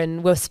each other,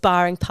 and we're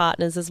sparring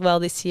partners as well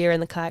this year in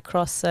the kayak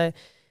cross. So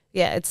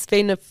yeah, it's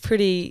been a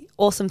pretty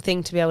awesome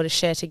thing to be able to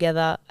share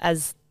together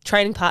as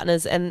training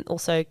partners and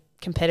also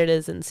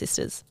competitors and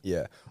sisters.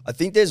 Yeah. I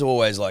think there's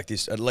always like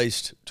this, at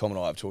least Tom and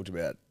I have talked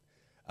about,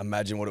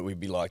 imagine what it would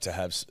be like to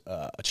have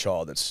a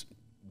child that's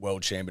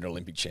world champion or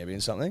Olympic champion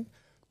or something.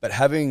 But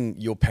having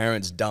your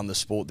parents done the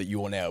sport that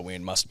you're now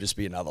in must just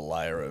be another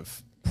layer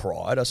of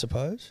pride, I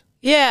suppose.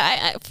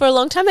 Yeah, for a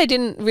long time they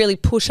didn't really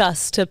push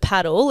us to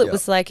paddle. It Yep.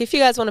 was like, if you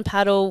guys want to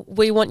paddle,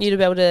 we want you to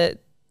be able to,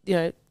 you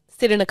know,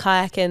 sit in a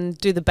kayak and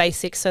do the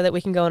basics so that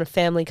we can go on a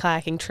family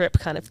kayaking trip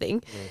kind of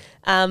thing.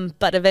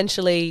 But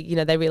eventually, you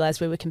know, they realised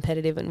we were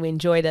competitive and we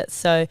enjoyed it.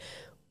 So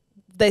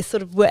they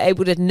sort of were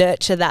able to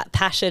nurture that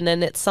passion,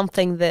 and it's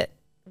something that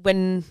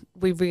when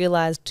we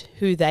realised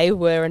who they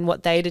were and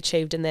what they'd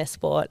achieved in their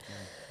sport,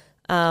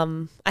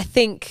 I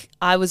think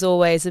I was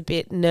always a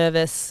bit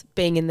nervous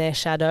being in their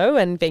shadow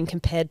and being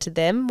compared to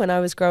them when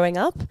I was growing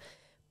up.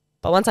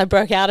 But once I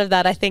broke out of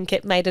that, I think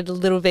it made it a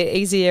little bit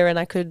easier and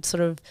I could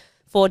sort of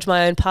forge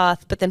my own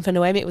path. But then for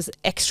Noemie, it was an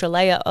extra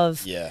layer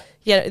of,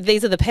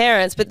 these are the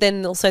parents, but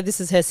then also this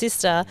is her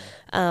sister.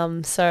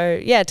 So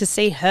yeah, to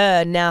see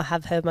her now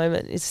have her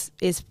moment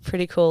is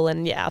pretty cool.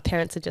 And yeah, our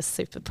parents are just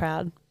super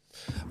proud.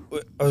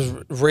 I was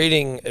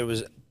reading,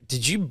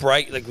 did you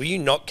break, like, were you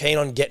not keen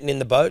on getting in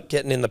the boat,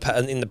 getting in the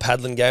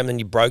paddling game, and then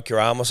you broke your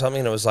arm or something,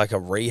 and it was like a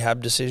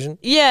rehab decision?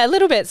 Yeah, a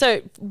little bit.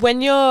 So when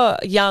you're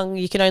young,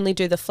 you can only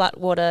do the flat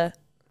water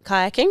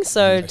kayaking,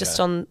 so just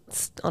on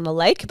a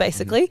lake,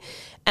 basically.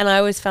 And I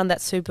always found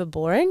that super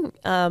boring.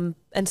 And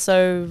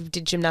so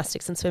did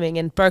gymnastics and swimming,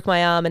 and broke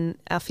my arm, and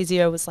our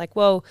physio was like,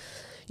 well,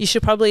 you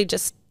should probably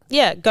just,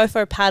 go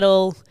for a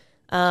paddle,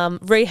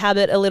 rehab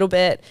it a little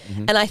bit.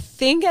 And I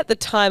think at the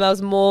time I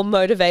was more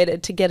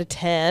motivated to get a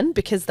tan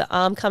because the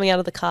arm coming out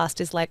of the cast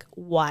is like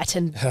white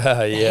and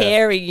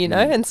hairy, you know?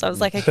 And so I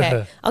was like,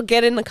 okay, I'll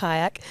get in the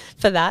kayak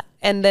for that.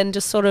 And then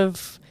just sort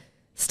of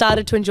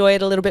started to enjoy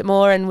it a little bit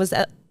more, and was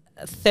at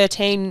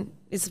 13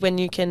 is when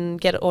you can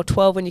get, or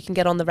 12 when you can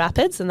get on the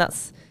rapids, and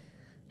that's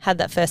had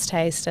that first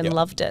taste and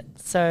loved it.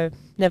 So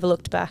never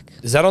looked back.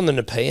 Is that on the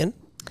Nepean?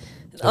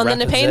 On the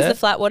Nepean's the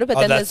flat water, but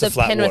then there's the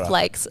Penrith water.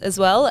 Lakes as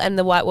well, and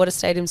the Whitewater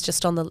Stadium's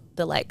just on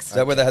the lakes. Is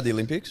that where they had the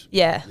Olympics?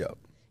 Yeah. Yep.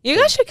 You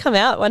guys should come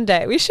out one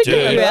day. We should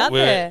get you out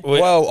there.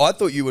 Well, I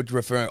thought you were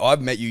referring, I've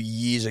met you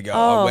years ago.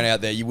 I went out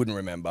there, you wouldn't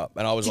remember.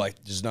 And I was like,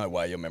 there's no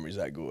way your memory's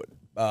that good.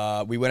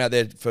 We went out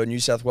there for New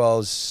South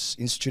Wales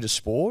Institute of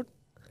Sport.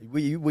 Were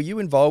you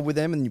involved with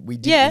them? And we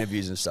did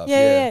interviews and stuff.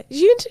 Yeah.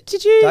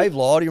 Did you? Dave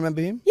Lyle, do you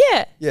remember him?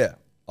 Yeah. Yeah.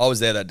 I was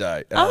there that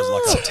day, and I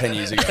was like 10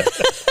 years ago.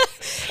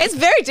 It's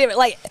very different.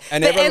 Like,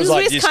 And the everyone was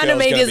like, Enswiss this kind of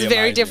girl's media gonna is be very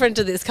amazing. different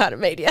to this kind of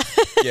media.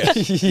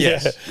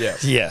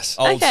 Yes.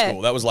 Old Okay.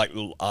 school. That was like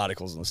little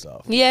articles and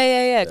stuff.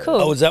 Yeah. Cool.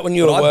 Oh, was that when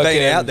you were But I've working?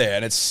 been out there,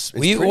 and it's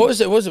Were you, pretty- what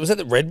was it? Was that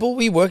the Red Bull?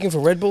 Were you working for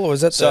Red Bull, or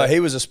was that So he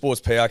was a sports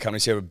PR company.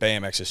 So with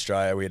BMX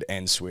Australia, we had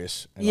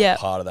N-Swiss. And Yeah.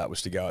 part of that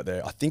was to go out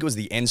there. I think it was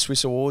the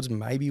N-Swiss Awards,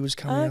 maybe was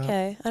coming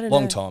Okay, up. I don't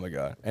Long know. time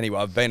ago. Anyway,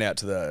 I've been out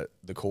to the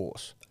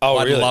course. Oh,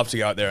 I'd really? love to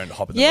go out there and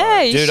hop in the Yeah,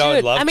 boat. you Dude, should. I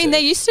would love I mean, to.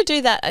 they used to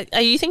do that.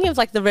 Are you thinking of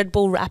like the Red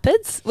Bull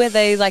Rapids, where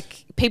they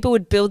like people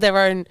would try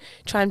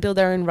and build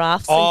their own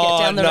rafts and get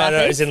down the no,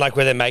 rapids? as in like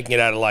where they're making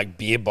it out of like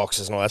beer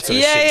boxes and all that sort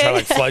of Yeah, shit, yeah, trying to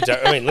like float down.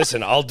 I mean,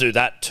 listen, I'll do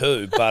that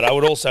too, but I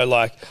would also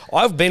like,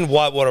 I've been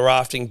whitewater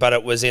rafting, but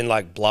it was in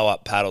like blow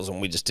up paddles,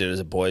 and we just did it as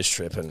a boys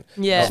trip, and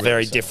Yeah. it's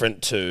very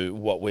different to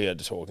what we are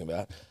talking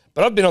about.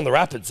 But I've been on the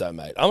rapids though,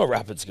 mate. I'm a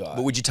rapids guy.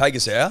 But would you take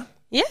us out?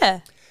 Yeah.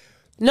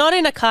 Not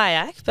in a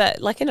kayak,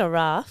 but like in a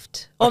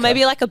raft, or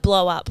maybe like a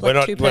blow up. Like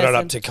we're not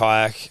up to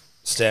kayak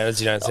standards,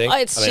 you don't think?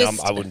 It's I mean,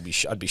 just- I wouldn't be.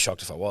 I'd be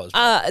shocked if I was.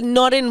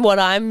 not in what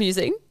I'm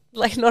using.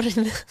 Like not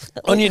in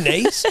On your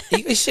knees?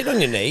 You sit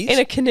on your knees? in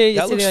a canoe. You're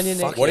That sitting looks on your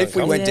knees. fucking What if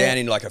we went Yeah. down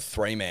in like a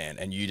 3-man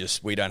and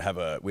we don't have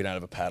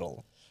a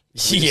paddle?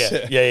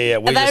 Yeah.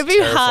 And that would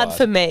be hard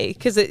for me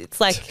because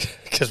it's like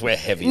because we're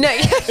heavy. no,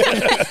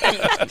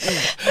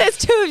 there's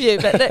two of you,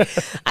 but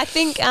I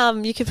think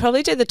you could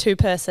probably do the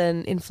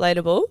 2-person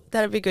inflatable.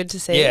 That would be good to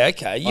see. Yeah,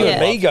 okay. You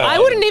and me go. I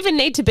wouldn't even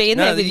need to be in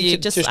there with you.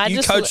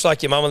 You coach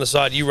like your mum on the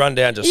side. You run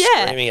down just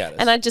screaming at us.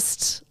 And I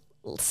just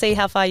see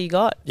how far you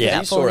got. Yeah,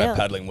 you saw our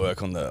paddling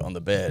work on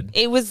the bed.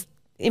 It was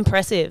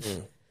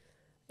impressive.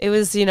 It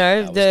was,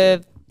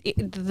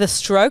 the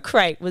stroke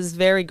rate was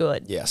very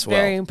good. Yes,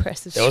 very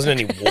impressive. There wasn't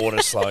any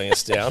water slowing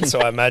us down, so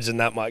I imagine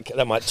that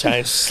might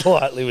change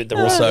slightly with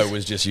the Also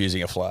was just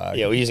using a flag.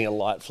 Yeah, we're using a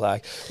light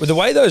flag. With the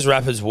way those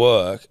rapids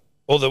work,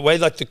 or the way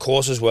like the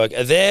courses work,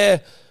 are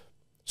there?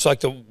 So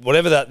like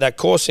that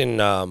course in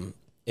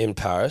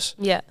Paris.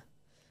 Yeah.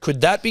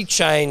 Could that be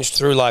changed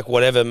through like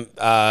whatever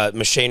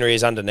machinery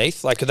is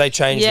underneath? Like could they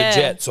change the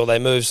jets or they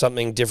move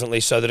something differently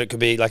so that it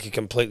could be like a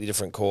completely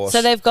different course?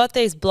 So they've got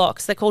these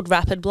blocks. They're called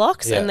rapid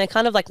blocks and they're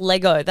kind of like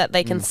Lego that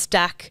they can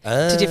stack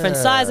to different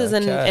sizes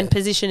and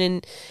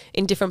position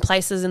in different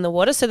places in the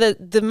water. So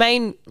the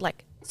main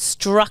like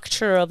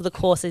structure of the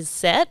course is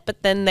set,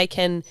 but then they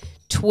can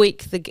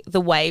tweak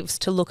the waves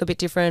to look a bit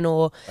different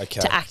or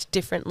to act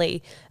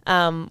differently,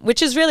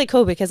 which is really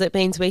cool because it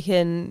means we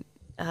can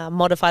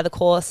modify the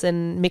course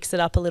and mix it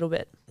up a little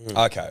bit.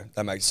 Okay,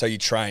 that makes so you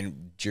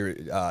train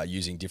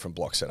using different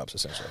block setups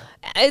essentially.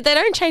 They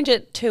don't change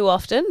it too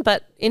often,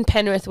 but in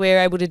Penrith we were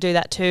able to do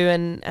that too.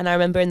 And I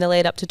remember in the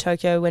lead up to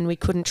Tokyo when we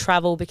couldn't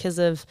travel because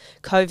of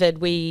COVID,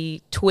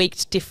 we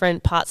tweaked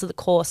different parts of the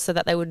course so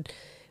that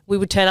we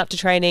would turn up to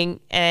training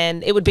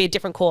and it would be a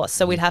different course.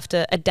 So we'd have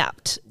to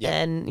adapt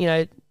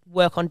and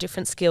work on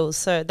different skills.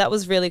 So that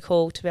was really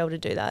cool to be able to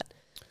do that.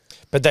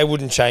 But they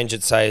wouldn't change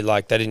it, say,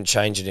 like, they didn't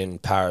change it in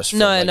Paris from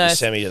the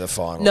semi to the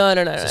final. No.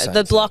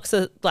 The blocks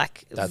are,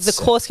 like, the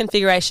course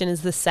configuration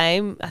is the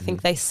same. I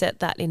think they set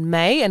that in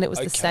May and it was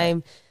the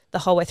same the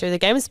whole way through the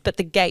games, but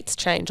the gates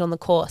change on the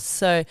course.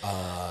 So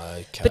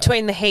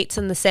between the heats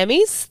and the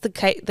semis,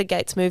 the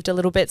gates moved a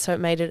little bit, so it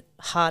made it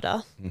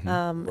harder.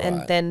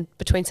 And then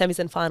between semis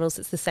and finals,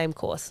 it's the same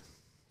course.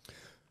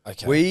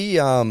 Okay.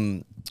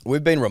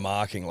 We've been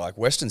remarking, like,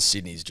 Western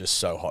Sydney's just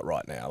so hot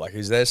right now. Like,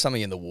 is there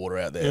something in the water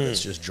out there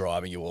that's just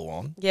driving you all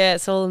on? Yeah,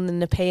 it's all in the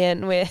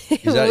Nepean.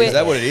 Is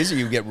that what it is? Or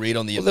you get read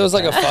on the... Well, there was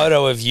like a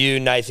photo of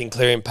you, Nathan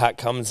Cleary and Pat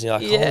Cummins,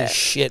 and you're like, holy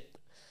shit.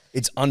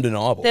 It's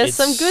undeniable. There's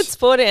some good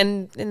sport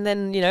and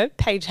then,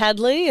 Paige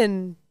Hadley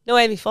and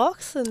Noemie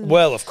Fox. And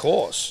well, of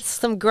course.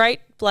 Some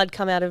great blood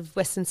come out of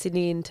Western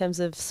Sydney in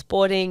terms of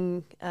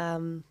sporting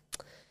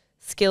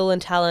skill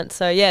and talent.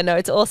 So,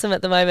 it's awesome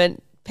at the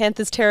moment.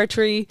 Panthers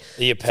territory,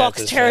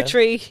 Fox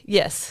territory. Fan?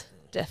 Yes,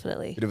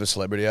 definitely. Bit of a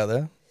celebrity out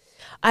there?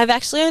 I've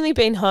actually only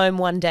been home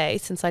one day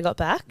since I got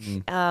back.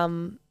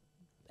 And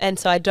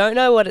so I don't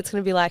know what it's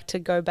going to be like to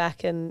go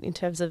back and in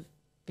terms of,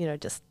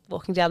 just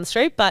walking down the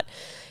street. But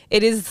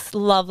it is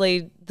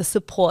lovely, the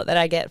support that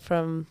I get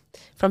from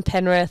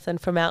Penrith and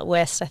from out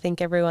west. I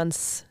think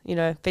everyone's,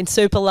 been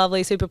super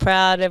lovely, super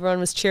proud. Everyone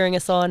was cheering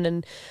us on.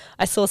 And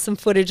I saw some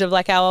footage of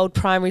like our old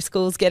primary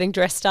schools getting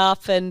dressed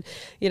up and,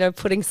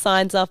 putting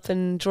signs up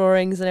and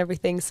drawings and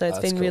everything. So it's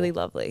been really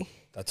lovely.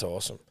 That's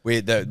awesome.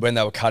 When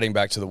they were cutting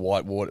back to the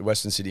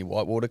Western Sydney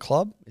Whitewater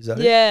Club, is that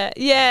it?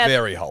 Yeah.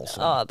 Very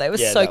wholesome. Oh, they were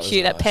so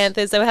cute at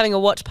Panthers. They were having a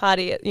watch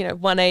party at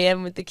 1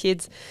 a.m. with the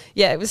kids.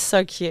 Yeah, it was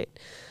so cute.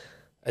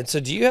 And so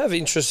do you have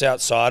interests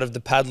outside of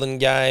the paddling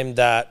game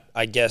that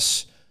I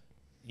guess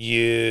do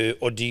you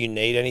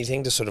need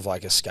anything to sort of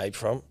like escape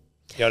from?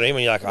 You know what I mean?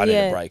 When you're like, I need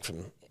a break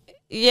from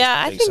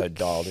being so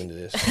dialed into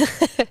this.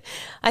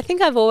 I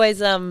think I've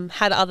always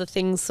had other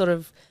things sort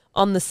of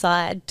on the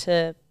side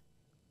to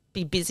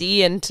be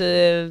busy and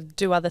to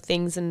do other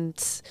things,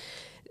 and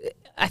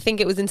I think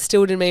it was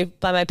instilled in me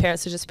by my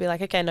parents to just be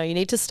like, okay, no, you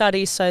need to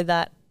study so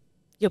that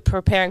you're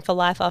preparing for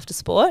life after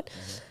sport.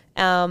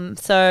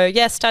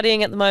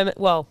 Studying at the moment,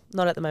 well,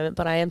 not at the moment,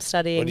 but I am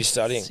studying. What are you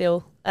studying?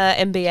 Still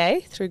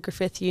MBA through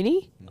Griffith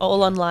Uni,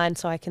 all online,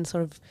 so I can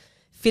sort of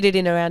fit it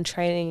in around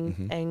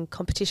training and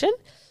competition.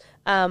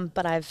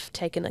 But I've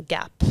taken a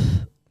gap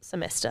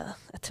semester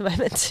at the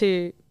moment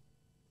to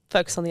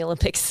focus on the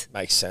Olympics.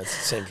 Makes sense.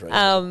 It seems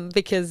reasonable.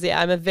 Because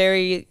I'm a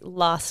very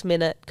last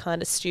minute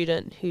kind of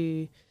student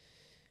who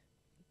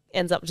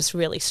ends up just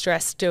really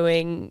stressed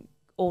doing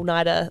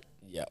all-nighter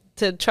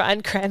to try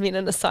and cram in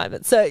an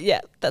assignment. So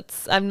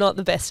I'm not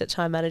the best at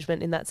time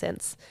management in that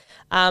sense.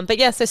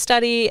 So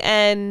study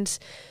and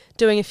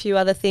doing a few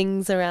other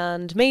things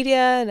around media,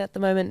 and at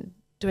the moment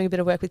doing a bit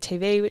of work with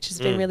TV, which has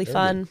been really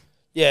fun.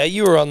 Yeah,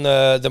 you were on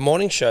the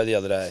morning show the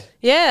other day.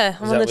 Yeah,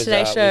 I'm on the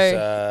Today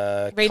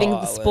Show, reading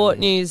the sport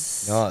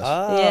news.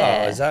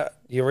 Nice. Is that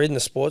you're reading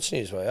the sports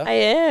news, were you? I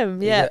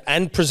am, yeah.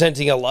 And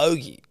presenting a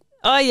Logie.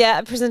 Oh yeah,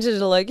 I presented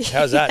a Logie.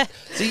 How's that?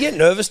 So you get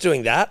nervous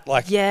doing that?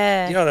 Like, you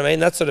know what I mean?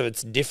 That's sort of,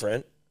 it's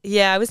different.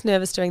 Yeah, I was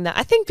nervous doing that.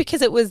 I think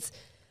because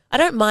I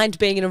don't mind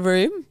being in a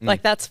room,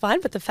 like that's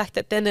fine. But the fact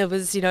that then it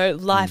was,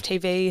 live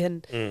TV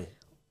and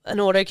an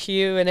auto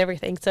cue and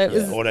everything. So it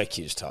was auto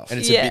cue's tough. And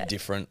it's a bit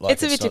different. Like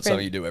it's not different.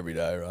 something you do every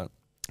day, right?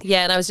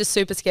 Yeah, and I was just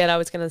super scared I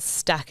was going to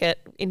stack it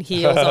in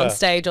heels on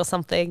stage or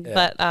something.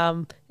 Yeah.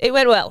 But it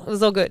went well. It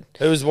was all good.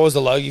 What was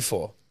the Logie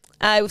for?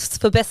 It was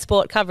for best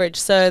sport coverage.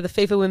 So the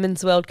FIFA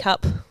Women's World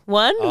Cup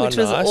won, which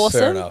was nice. awesome.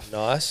 Fair enough.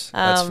 Nice.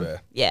 That's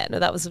fair. Yeah, no,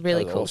 that was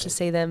really was cool awesome. to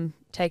see them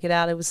take it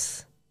out. It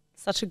was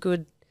such a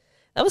good.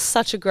 That was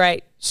such a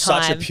great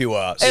time. Such a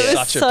pure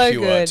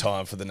good.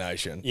 time for the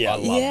nation. Yeah. I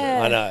loved Yeah.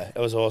 it. I know. It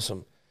was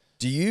awesome.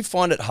 Do you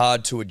find it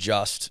hard to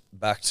adjust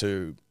back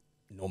to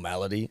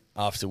normality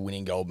after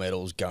winning gold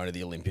medals, going to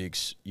the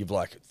Olympics?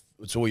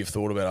 It's all you've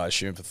thought about, I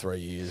assume, for 3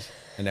 years,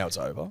 and now it's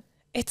over.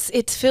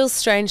 It feels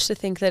strange to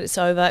think that it's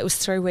over. It was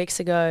 3 weeks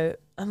ago.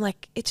 I'm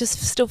like, it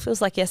just still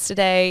feels like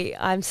yesterday.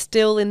 I'm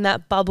still in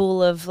that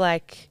bubble of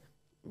like,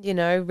 you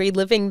know,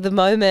 reliving the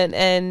moment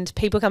and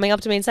people coming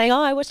up to me and saying,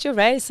 oh, I watched your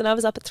race and I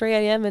was up at 3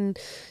 a.m. and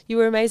you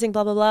were amazing,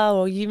 blah, blah, blah,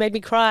 or you made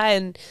me cry.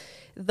 And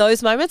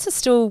those moments are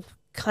still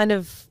kind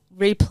of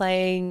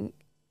replaying.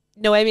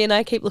 Noemie and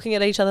I keep looking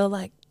at each other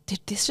like, did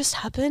this just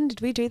happen?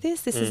 Did we do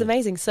this? This is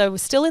amazing. So we're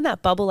still in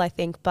that bubble, I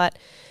think. But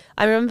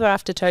I remember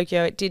after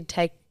Tokyo, it did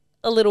take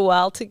a little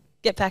while to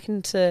get back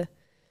into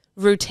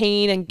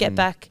routine and get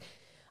back.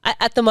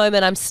 At the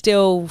moment, I'm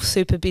still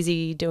super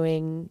busy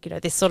doing, you know,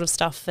 this sort of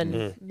stuff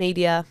and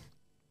media.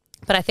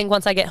 But I think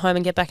once I get home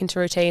and get back into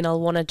routine, I'll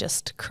want to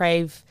just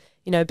crave,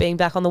 you know, being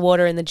back on the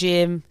water in the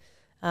gym,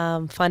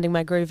 finding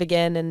my groove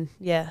again. And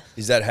yeah.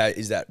 Is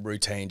that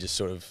routine just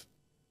sort of,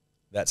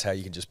 that's how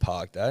you can just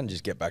park that and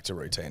just get back to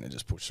routine and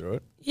just push through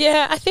it?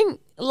 Yeah, I think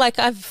like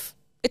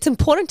it's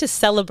important to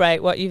celebrate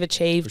what you've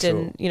achieved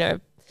and, you know,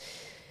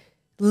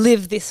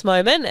 live this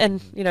moment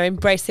and, you know,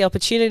 embrace the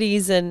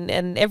opportunities and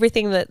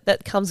everything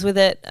that comes with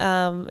it,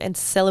 and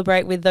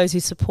celebrate with those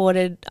who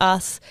supported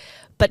us.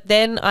 But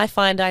then I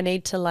find I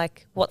need to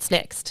like, what's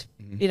next?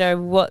 You know,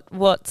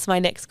 what's my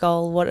next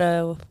goal?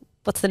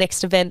 What's the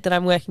next event that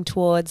I'm working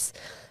towards?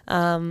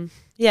 I'm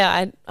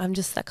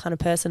just that kind of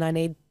person. I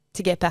need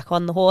to get back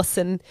on the horse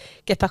and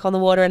get back on the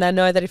water. And I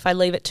know that if I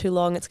leave it too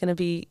long, it's going to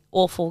be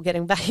awful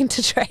getting back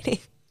into training.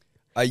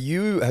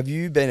 Have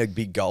you been a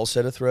big goal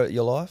setter throughout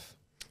your life?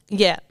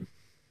 Yeah.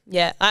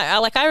 Yeah.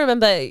 I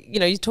remember, you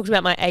know, you talked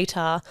about my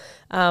ATAR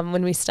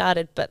when we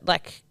started, but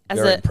like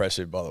Very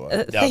impressive, by the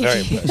way. Yeah, very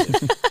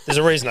impressive. There's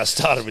a reason I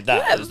started with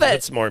that. Yeah,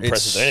 That's more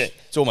impressive than anything.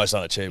 It's almost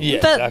unachievable. Yeah,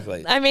 But,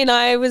 exactly. I mean,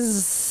 I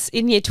was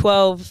in year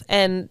 12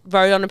 and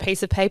wrote on a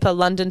piece of paper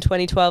London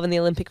 2012 and the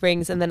Olympic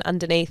rings, and then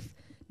underneath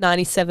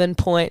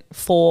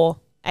 97.4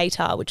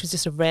 ATAR, which was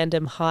just a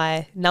random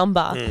high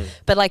number.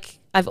 But like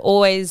I've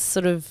always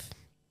sort of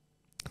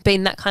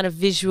been that kind of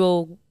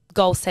visual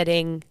goal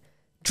setting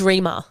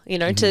dreamer, you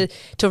know, to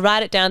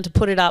write it down, to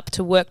put it up,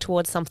 to work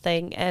towards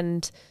something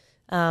and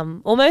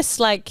almost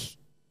like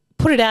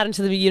put it out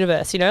into the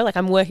universe, you know, like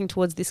I'm working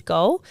towards this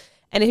goal.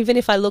 And even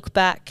if I look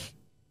back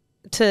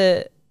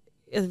to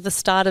the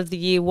start of the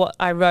year, what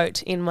I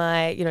wrote in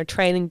my, you know,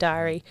 training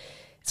diary,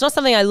 it's not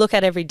something I look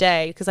at every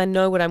day because I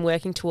know what I'm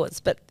working towards.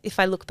 But if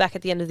I look back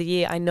at the end of the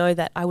year, I know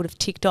that I would have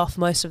ticked off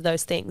most of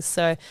those things.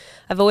 So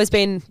I've always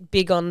been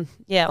big on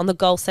the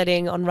goal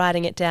setting, on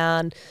writing it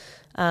down,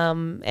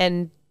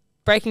 and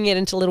breaking it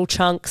into little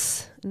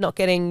chunks, not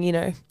getting, you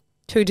know,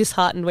 too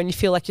disheartened when you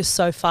feel like you're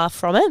so far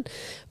from it.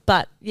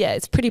 But yeah,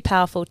 it's pretty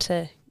powerful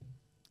to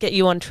get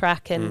you on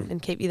track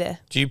and keep you there.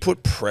 Do you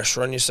put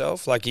pressure on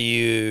yourself? Like,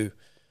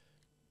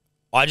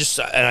 I just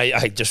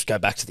go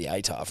back to the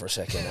ATAR for a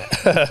second.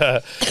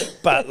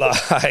 But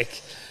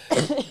like,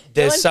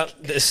 there's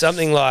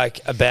something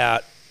like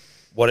about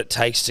what it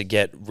takes to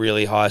get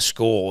really high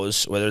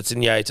scores, whether it's in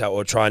the ATAR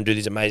or try and do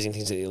these amazing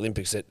things at the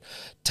Olympics that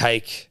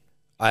take,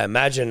 I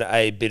imagine,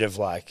 a bit of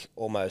like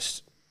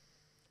almost,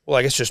 well,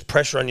 I guess just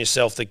pressure on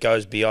yourself that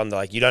goes beyond,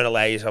 like, you don't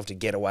allow yourself to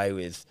get away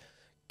with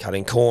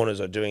cutting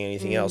corners or doing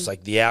anything else.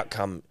 Like, the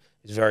outcome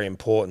is very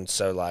important.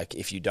 So like,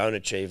 if you don't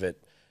achieve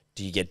it,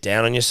 do you get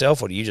down on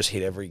yourself or do you just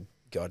hit every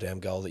goddamn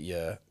goal that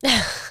you're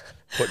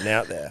putting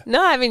out there?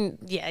 No, I mean,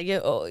 yeah, you're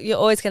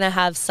always going to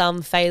have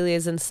some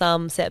failures and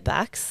some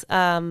setbacks.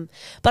 But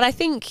I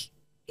think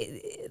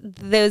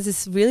there's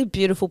this really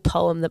beautiful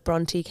poem that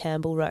Bronte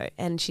Campbell wrote,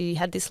 and she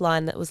had this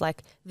line that was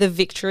like, the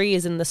victory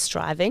is in the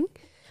striving.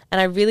 And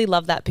I really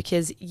love that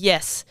because,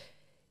 yes,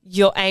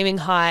 you're aiming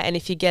high and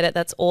if you get it,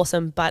 that's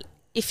awesome. But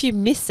if you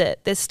miss it,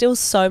 there's still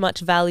so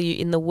much value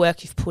in the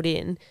work you've put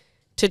in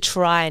to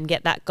try and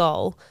get that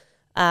goal,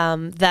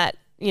 that,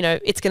 you know,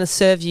 it's going to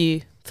serve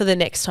you for the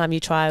next time you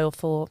try or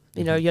for,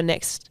 you know, your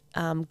next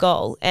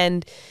goal.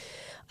 And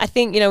I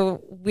think, you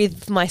know,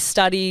 with my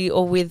study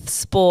or with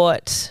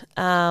sport,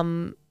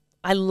 I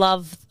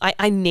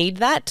need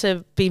that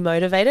to be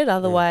motivated.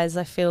 Otherwise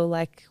I feel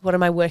like, what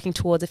am I working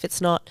towards if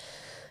it's not,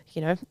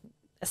 you know,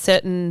 a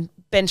certain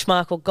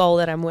benchmark or goal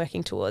that I'm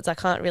working towards? I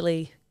can't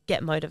really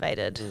get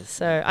motivated.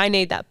 So I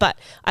need that. But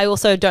I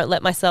also don't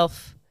let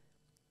myself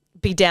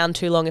be down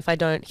too long if I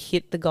don't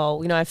hit the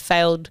goal. You know, I've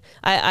failed.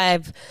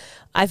 I've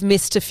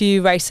missed a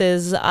few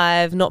races.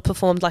 I've not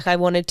performed like I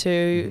wanted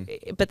to,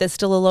 but there's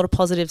still a lot of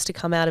positives to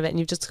come out of it. And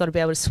you've just got to be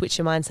able to switch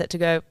your mindset to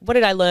go, what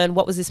did I learn?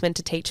 What was this meant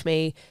to teach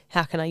me?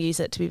 How can I use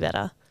it to be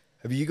better?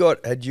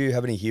 Had you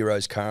have any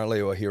heroes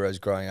currently or heroes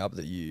growing up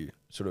that you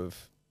sort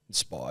of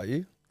inspire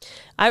you?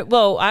 I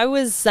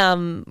was, always.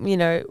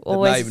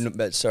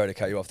 Sorry to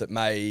cut you off. That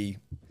may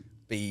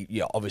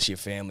be, obviously your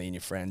family and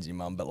your friends, your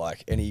mum, but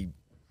like any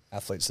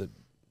athletes that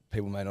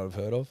people may not have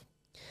heard of?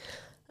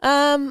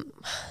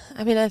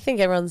 I think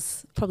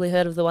everyone's probably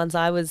heard of the ones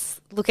I was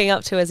looking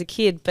up to as a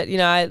kid, but,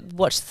 I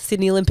watched the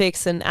Sydney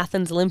Olympics and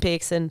Athens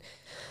Olympics, and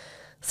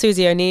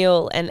Susie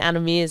O'Neill and Anna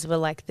Meares were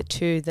like the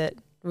two that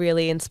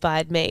really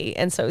inspired me.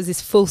 And so it was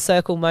this full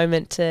circle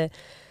moment to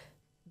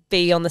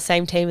be on the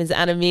same team as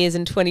Anna Meares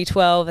in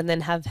 2012 and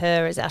then have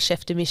her as our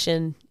chef de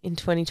mission in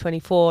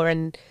 2024.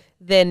 And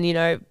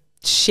then,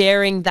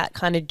 sharing that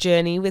kind of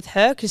journey with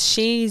her, because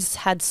she's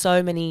had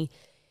so many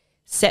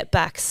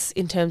setbacks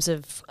in terms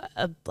of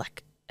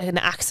an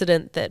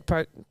accident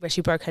where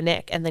she broke her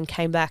neck and then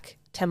came back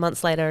 10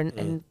 months later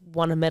and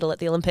won a medal at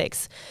the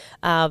Olympics.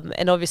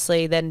 And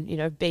obviously then,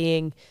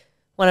 being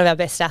one of our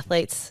best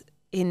athletes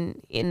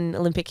in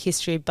Olympic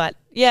history. But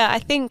yeah, I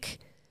think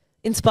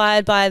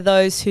inspired by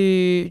those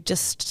who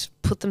just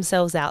put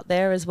themselves out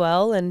there as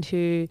well and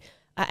who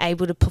are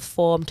able to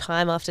perform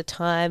time after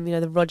time.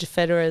 The Roger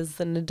Federers,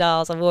 the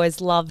Nadals, I've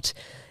always loved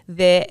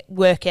their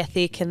work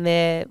ethic and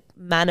their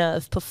manner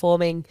of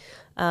performing.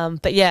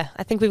 But yeah,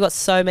 I think we've got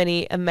so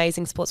many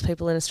amazing sports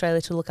people in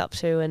Australia to look up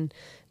to and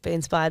be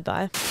inspired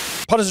by.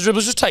 Potters and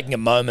Dribblers, just taking a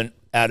moment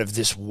out of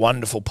this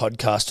wonderful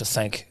podcast to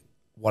thank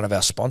one of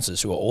our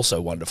sponsors who are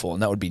also wonderful,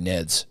 and that would be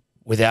Ned's,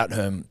 without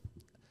whom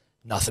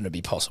nothing would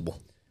be possible.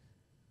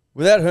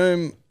 Without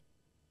whom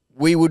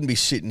we wouldn't be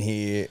sitting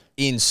here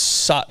in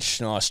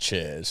such nice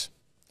chairs.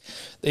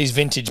 These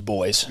vintage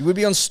boys. You would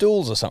be on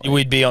stools or something.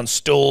 We'd be on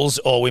stools,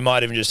 or we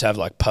might even just have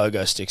like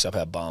pogo sticks up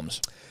our bums.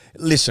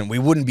 Listen, we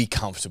wouldn't be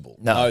comfortable.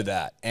 No. Know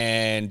that.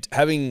 And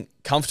having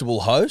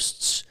comfortable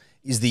hosts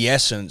is the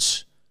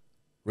essence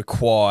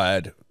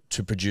required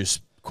to produce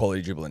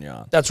quality dribble and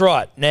yarn. That's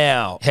right.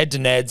 Now, head to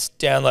Ned's,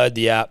 download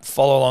the app,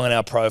 follow along on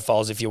our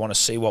profiles if you want to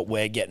see what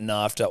we're getting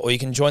after, or you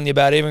can join the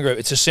About Even group.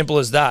 It's as simple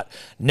as that.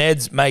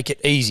 Ned's, make it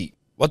easy.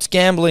 What's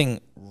gambling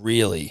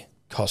really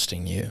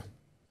costing you?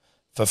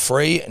 For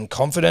free and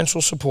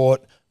confidential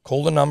support,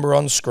 call the number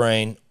on the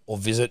screen or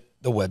visit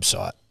the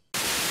website.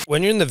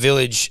 When you're in the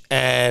village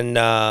and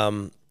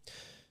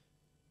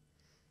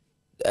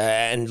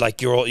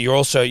like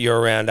you're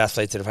around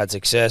athletes that have had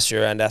success,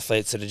 you're around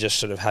athletes that are just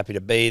sort of happy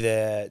to be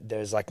there.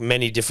 There's like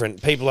many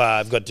different people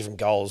have got different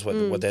goals,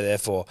 what they're there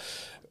for.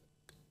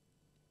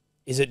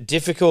 Is it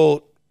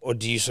difficult, or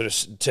do you sort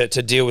of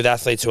to deal with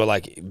athletes who are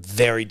like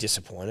very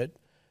disappointed?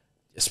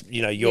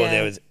 You're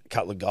there with a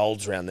couple of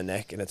golds around the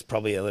neck, and it's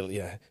probably a little,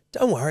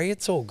 don't worry,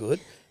 it's all good.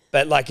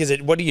 But like,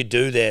 what do you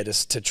do there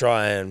to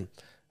try and,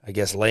 I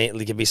guess,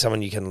 it can be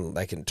someone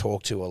they can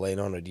talk to or lean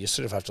on, or do you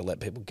sort of have to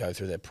let people go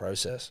through their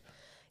process?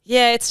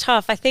 Yeah, it's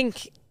tough. I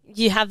think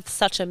you have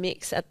such a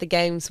mix at the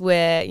games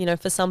where,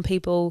 for some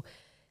people,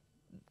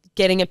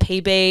 getting a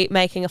PB,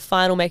 making a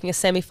final, making a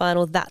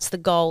semi-final, that's the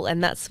goal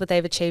and that's what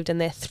they've achieved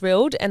and they're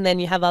thrilled. And then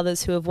you have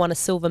others who have won a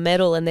silver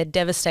medal and they're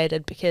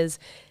devastated because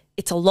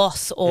it's a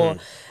loss, or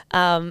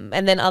and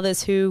then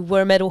others who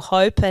were a medal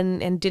hope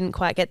and didn't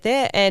quite get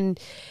there. And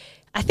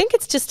I think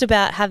it's just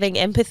about having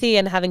empathy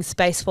and having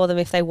space for them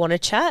if they want to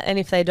chat, and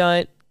if they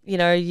don't,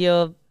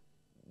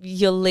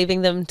 you're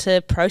leaving them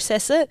to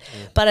process it.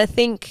 But I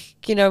think,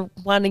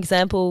 one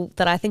example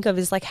that I think of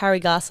is like Harry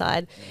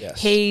Garside.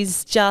 Yes.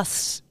 He's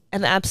just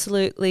an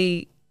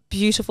absolutely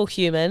beautiful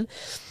human,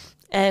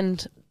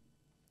 and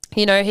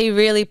he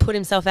really put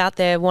himself out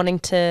there wanting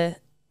to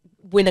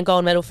win a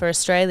gold medal for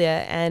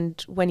Australia,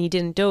 and when he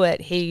didn't do it,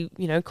 he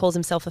calls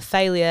himself a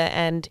failure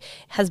and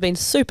has been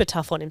super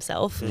tough on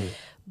himself.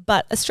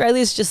 But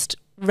Australia's just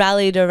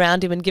rallied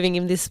around him and giving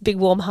him this big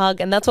warm hug,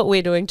 and that's what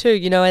we're doing too,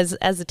 as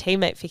a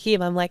teammate for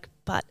him. I'm like,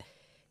 but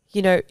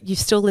you've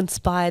still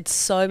inspired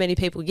so many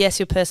people. Yes,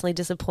 you're personally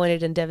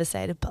disappointed and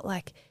devastated, but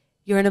like,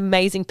 you're an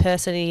amazing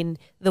person in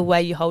the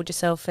way you hold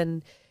yourself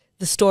and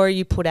the story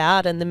you put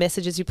out and the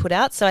messages you put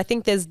out. So I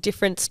think there's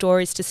different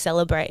stories to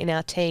celebrate in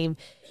our team.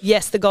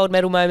 Yes, the gold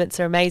medal moments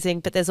are amazing,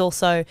 but there's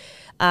also,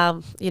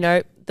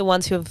 the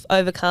ones who have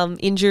overcome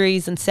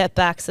injuries and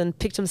setbacks and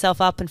picked themselves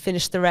up and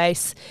finished the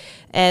race,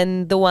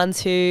 and the ones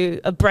who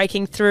are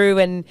breaking through,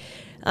 and,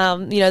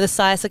 the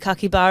Saya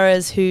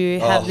Sakaki-Baras who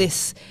have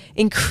this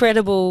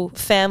incredible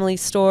family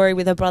story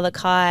with her brother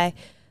Kai.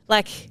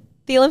 Like,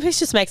 the Olympics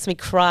just makes me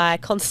cry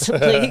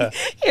constantly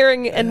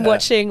hearing and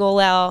watching all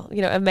our,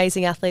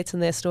 amazing athletes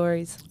and their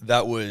stories.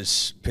 That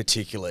was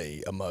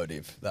particularly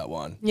emotive, that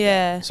one.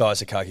 Yeah. Saya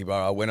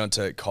Sakaki-Bara. I went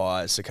onto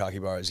Kai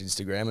Sakaki-Bara's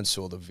Instagram and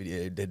saw the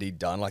video that he'd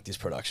done, like this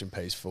production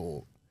piece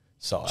for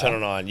Saya. Channel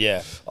 9,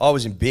 yeah. I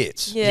was in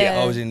bits. Yeah.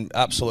 I was in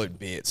absolute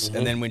bits.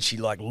 And then when she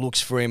like looks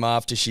for him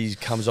after she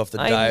comes off the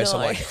I dais,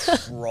 know. I'm like,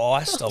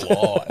 Christ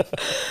alive.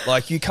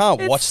 Like, you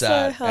can't watch so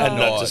that hard. And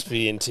not just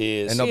be in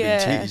tears. and not be in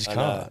Yeah. tears. You I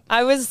know. can't.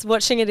 I was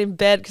watching it in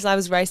bed because I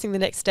was racing the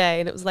next day,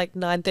 and it was like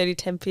 9:30,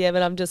 10 p.m.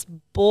 and I'm just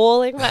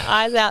bawling my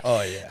eyes out,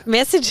 Oh, yeah.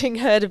 messaging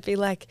her to be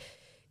like,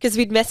 because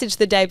we'd messaged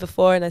the day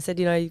before and I said,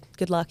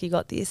 good luck, you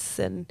got this,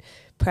 and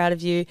proud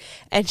of you.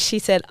 And she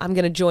said, I'm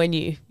going to join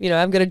you.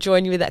 I'm going to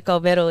join you with that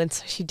gold medal. And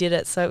so she did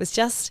it. So it was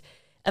just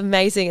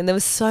amazing. And there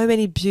was so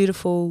many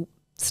beautiful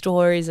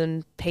stories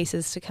and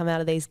pieces to come out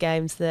of these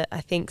games that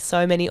I think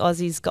so many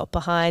Aussies got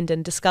behind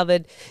and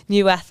discovered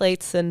new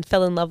athletes and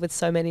fell in love with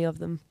so many of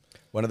them.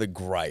 One of the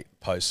great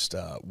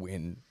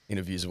post-win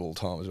interviews of all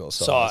time as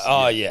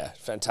well. Yeah,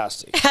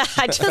 fantastic.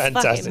 I just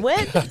fucking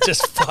went.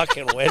 Just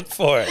fucking went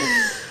for it.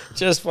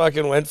 Just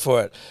fucking went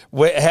for it.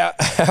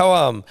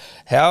 How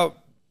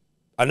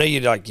I know you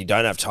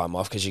don't have time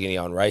off because you're going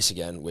to go and race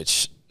again,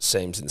 which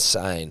seems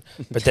insane.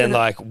 But then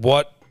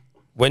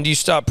when do you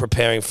start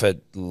preparing for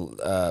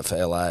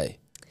LA?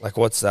 Like,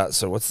 what's that?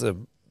 So what's the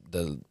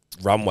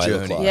runway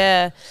look like?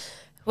 Yeah.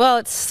 Well,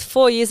 it's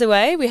 4 years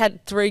away. We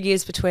had 3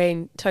 years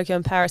between Tokyo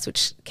and Paris,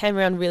 which came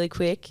around really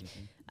quick.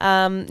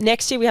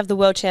 Next year we have the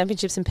World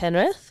Championships in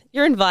Penrith.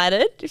 You're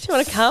invited if you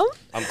want to come.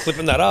 I'm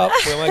clipping that up.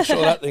 We'll make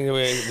sure that thing,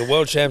 the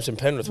World Champs in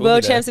Penrith.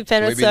 World Champs in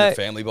Penrith. Will we be in the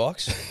family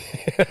box?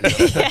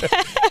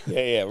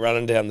 Yeah,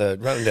 running down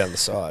the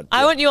side.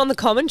 I want you on the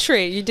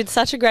commentary. You did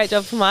such a great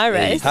job for my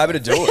race. Happy to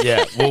do it.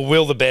 Yeah, we'll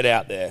wheel the bed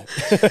out there.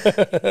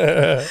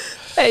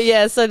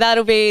 Yeah, so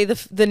that'll be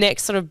the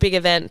next sort of big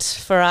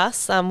event for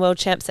us. World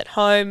Champs at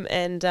home,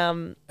 and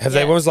when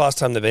was the last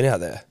time they've been out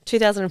there?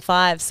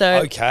 2005. So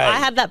okay. I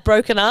had that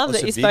broken arm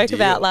that you spoke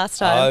about last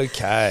time.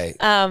 Okay,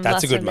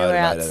 that's a good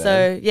motivator.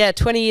 So yeah,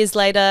 20 years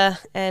later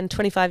and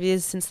 25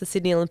 years since the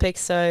Sydney Olympics.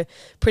 So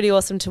pretty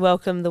awesome to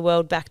welcome the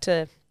world back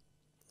to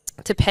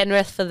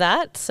Penrith for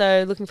that.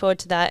 So looking forward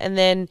to that. And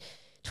then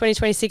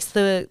 2026,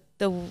 the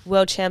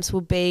World Champs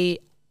will be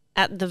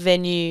at the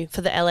venue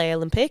for the LA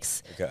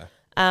Olympics. Okay.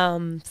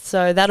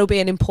 So that'll be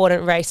an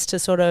important race to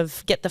sort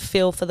of get the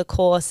feel for the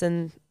course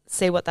and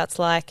see what that's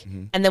like.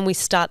 Mm-hmm. And then we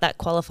start that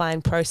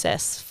qualifying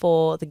process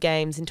for the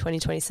games in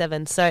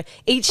 2027. So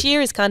each year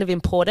is kind of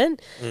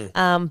important,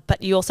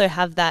 but you also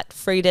have that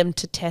freedom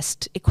to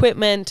test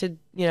equipment,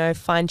 to,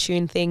 fine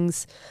tune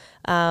things.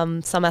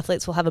 Some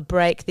athletes will have a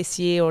break this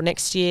year or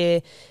next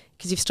year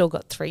because you've still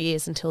got 3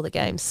 years until the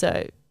games.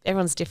 So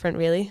everyone's different,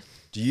 really.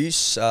 Do you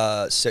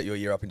set your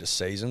year up into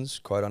seasons,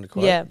 quote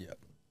unquote? Yeah.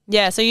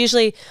 Yeah, so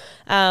usually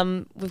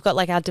we've got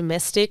like our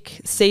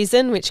domestic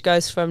season, which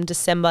goes from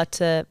December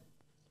to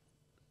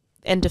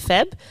end of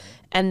Feb,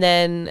 and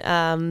then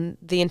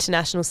the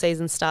international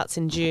season starts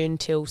in June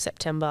till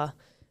September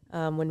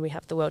when we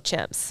have the World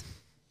Champs.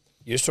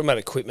 You're just talking about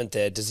equipment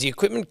there. Does the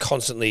equipment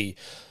constantly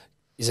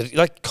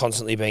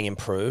being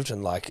improved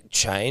and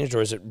changed,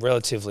 or is it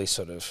relatively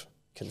sort of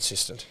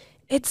consistent?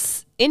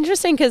 It's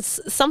interesting because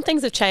some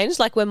things have changed.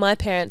 Like when my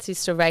parents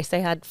used to race,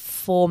 they had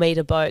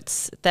 4-meter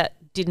boats that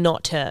did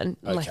not turn.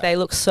 Okay. They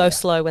look so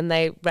slow when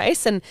they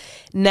race, and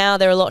now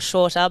they're a lot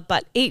shorter.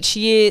 But each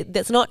year,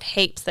 there's not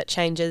heaps that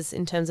changes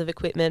in terms of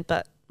equipment,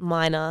 but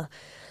minor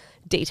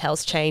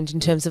details change in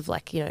terms of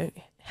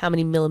how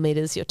many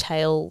millimeters your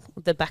tail,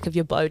 the back of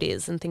your boat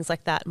is, and things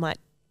like that might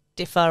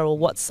differ, or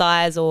what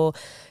size. Or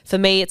for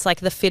me, it's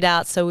the fit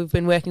out. So we've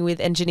been working with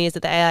engineers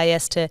at the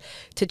AIS to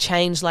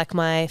change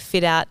my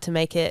fit out to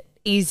make it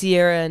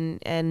easier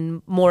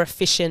and more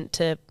efficient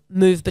to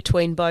move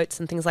between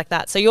boats and things like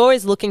that. So you're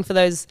always looking for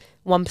those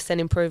 1%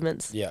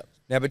 improvements. Yeah.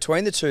 Now,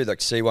 between the two,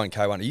 C1,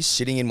 K1, are you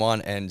sitting in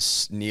one and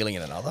kneeling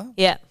in another?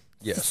 Yeah.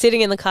 Yes.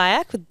 Sitting in the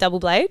kayak with double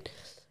blade,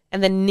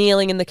 and then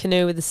kneeling in the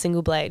canoe with a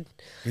single blade.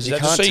 Because you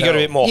can't tell. You got a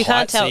bit more height.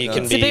 Can't tell. So you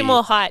can it's a bit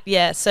more height,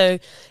 yeah. So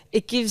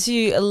it gives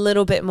you a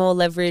little bit more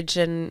leverage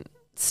and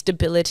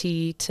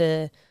stability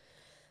to,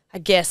 I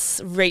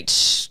guess,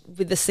 reach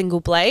with a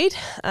single blade.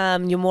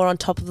 You're more on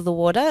top of the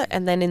water,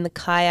 and then in the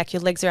kayak,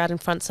 your legs are out in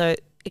front, so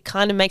it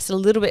kind of makes it a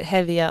little bit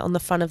heavier on the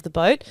front of the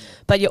boat,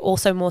 but you're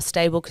also more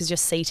stable because you're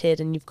seated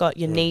and you've got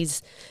your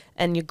knees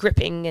and you're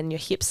gripping, and your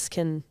hips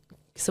can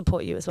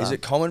support you as well. Is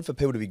it common for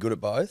people to be good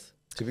at both,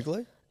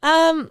 typically?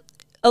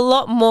 A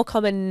lot more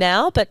common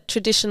now, but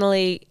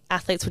traditionally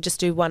athletes would just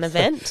do one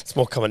event. It's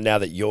more common now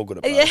that you're good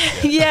at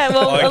both. Yeah.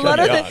 Well, a lot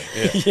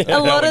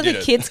of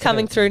the kids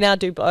coming through now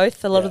do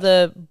both. A lot of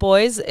the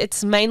boys,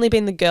 it's mainly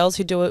been the girls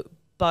who do it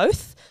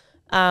both,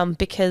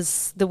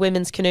 because the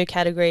women's canoe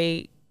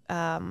category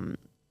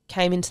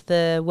came into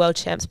the World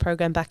Champs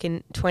program back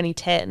in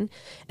 2010.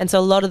 And so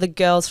a lot of the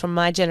girls from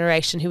my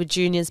generation who were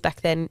juniors back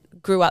then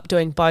grew up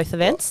doing both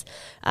events,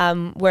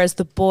 whereas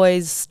the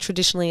boys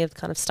traditionally have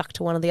kind of stuck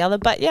to one or the other.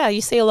 But yeah, you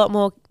see a lot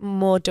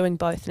more doing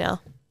both now.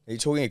 Are you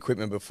talking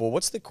equipment before?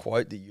 What's the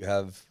quote that you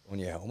have on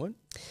your helmet?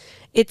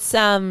 It's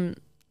a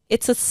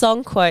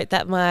song quote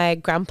that my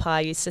grandpa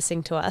used to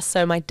sing to us.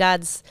 So my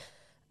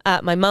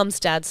mum's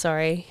dad,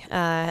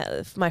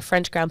 my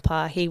French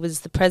grandpa, he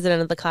was the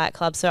president of the kayak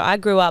club. So I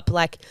grew up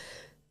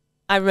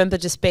I remember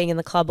just being in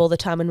the club all the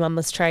time when mum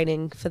was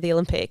training for the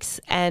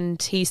Olympics.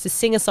 And he used to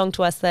sing a song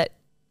to us that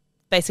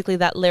basically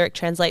that lyric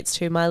translates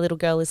to, my little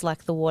girl is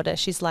like the water.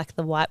 She's like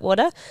the white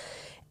water.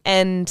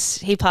 And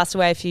he passed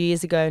away a few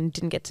years ago and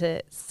didn't get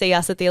to see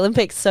us at the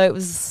Olympics. So it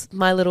was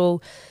my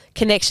little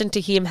connection to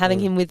him, having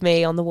him with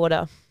me on the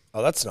water.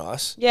 Oh, that's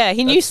nice. Yeah,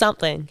 he knew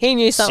something. He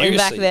knew something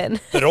back Seriously. then.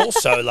 But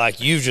also, like,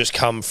 you've just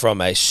come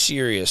from a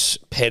serious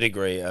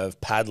pedigree of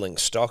paddling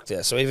stock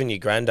there. So even your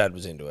granddad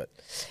was into it.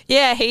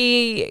 Yeah,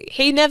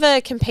 he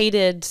never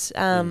competed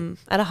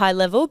at a high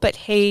level, but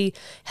he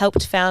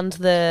helped found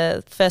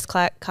the first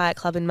kayak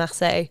club in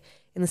Marseille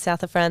in the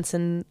south of France,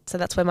 and so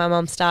that's where my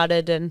mum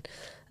started. And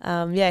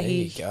There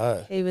you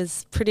go. he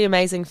was pretty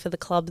amazing for the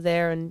club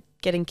there and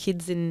getting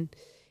kids in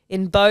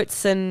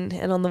boats and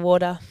on the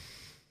water.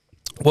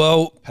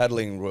 Well,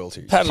 Paddling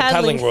royalty.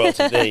 paddling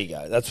royalty. There you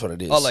go. That's what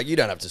it is. Oh, like you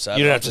don't have to say it.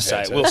 You don't I'm have to say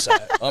prepared it. We'll say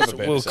it. I'm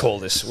prepared We'll to say call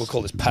it. this. We'll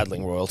call this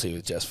paddling royalty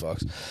with Jess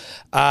Fox.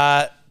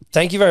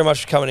 Thank you very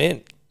much for coming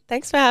in.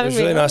 Thanks for having It was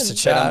me. really nice on. to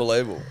It's chat.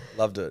 unbelievable.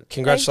 Loved it.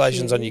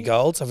 Congratulations on you. your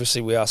golds.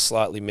 Obviously, we are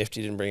slightly miffed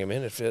you didn't bring them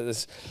in. If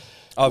there's,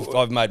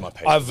 I've made my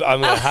peace. I'm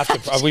going to have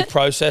to. We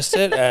processed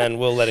it and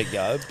we'll let it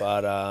go.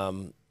 But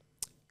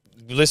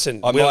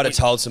listen, I might have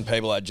told some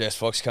people that Jess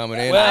Fox coming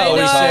in. Well, I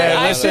know,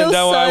 I listen, feel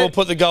don't worry. so- We'll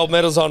put the gold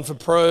medals on for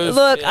proof.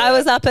 Look, I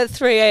was up at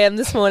 3 a.m.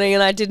 this morning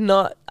and I did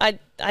not.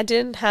 I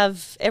didn't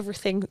have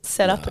everything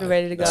set up and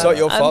ready to go. It's not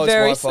your fault. I'm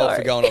very It's my fault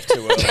sorry. for going off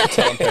too early and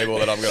telling people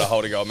that I'm going to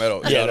hold a gold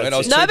medal. You know what I mean? I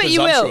was that's No, too but you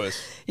will.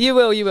 presumptuous. You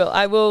will.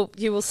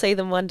 You will see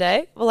them one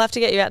day. We'll have to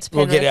get you out to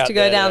We'll Penrith get out to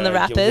go there, down the you'll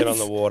rapids, Get on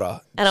the water.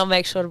 and I'll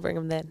make sure to bring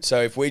them then.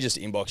 So if we just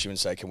inbox you and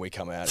say, "Can we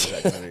come out?" Is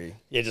that going to be?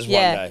 Yeah, just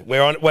Yeah. one day.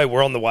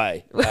 We're on the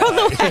way. We're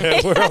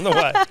on the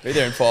way. Be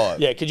there in 5.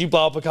 Yeah, could you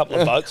blow up a couple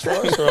of boats for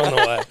us? We're on the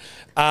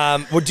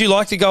way. Would you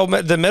like the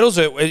the medals?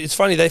 It's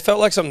funny. They felt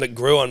like something that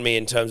grew on me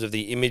in terms of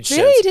the image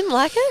Really, sense. you didn't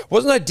like it?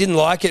 Wasn't I didn't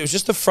like it. It was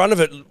just the front of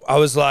it. I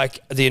was like,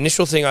 the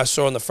initial thing I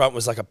saw on the front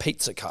was like a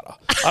pizza cutter.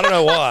 I don't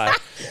know why.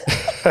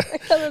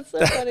 That's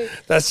so funny.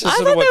 That's just I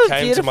sort of thought what they were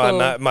came to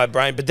beautiful. my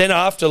brain. But then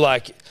after,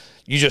 like,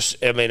 you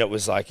just, I mean, it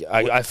was like,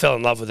 I fell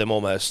in love with them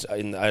almost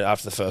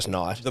after the first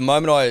night. The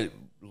moment I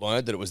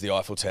learned that it was the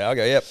Eiffel Tower, I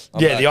go, "Yep."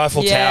 I'm Yeah, back. the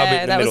Eiffel Tower bit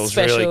in the that middle was is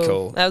really special.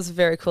 cool. That was a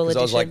very cool Because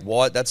addition. I was like,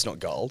 "Why? That's not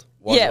gold."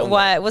 Why yeah, is it on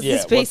why? there? What's Yeah,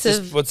 this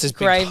piece what's this of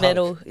big grey hunk?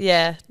 metal?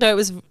 Yeah,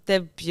 no,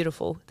 they're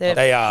beautiful.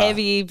 They are.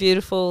 heavy,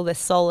 beautiful. They're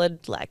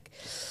solid. Like,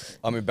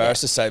 I'm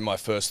embarrassed to say my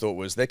first thought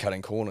was they're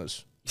cutting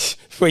corners.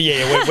 Well,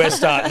 yeah, we're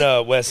starting.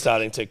 No, we're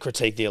starting to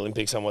critique the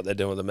Olympics on what they're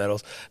doing with the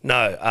medals.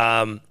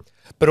 No,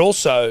 but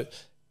also,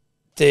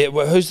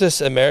 who's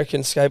this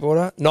American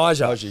skateboarder?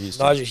 Nigel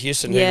Houston. Nigel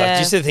Houston. Who, like, Yeah. do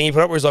you see the thing he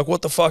put up where he's like,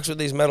 "What the fuck's with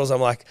these medals?"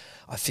 I'm like,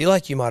 I feel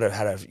like you might have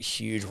had a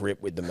huge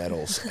rip with the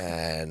medals,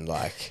 and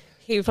like,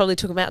 he probably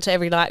took them out to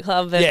every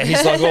nightclub. And yeah,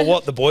 he's like, "Well,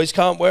 what? The boys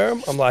can't wear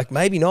them?" I'm like,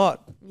 maybe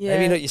not. Yeah.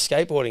 Maybe not your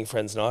skateboarding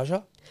friends,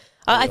 Nigel.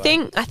 I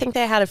think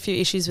they had a few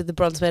issues with the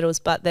bronze medals,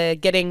 but they're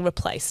getting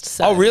replaced.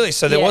 So, Oh, really?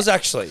 So there yeah. was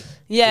actually.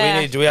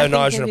 Yeah, Do we I owe think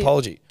Nigel an maybe-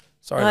 apology?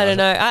 Sorry, I don't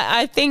Nigel. know.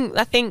 I think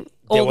There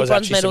all the was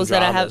bronze actually some medals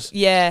that I dramas.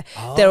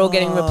 have, they're all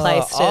getting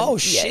replaced. and- Oh yeah,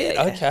 shit!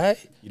 yeah, yeah. Okay.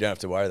 You don't have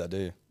to worry that, do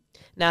you?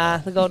 Nah,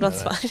 the gold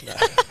one's fine.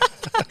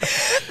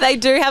 They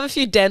do have a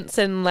few dents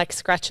and like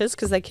scratches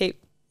because they keep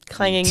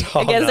clanging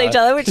Oh, against no. each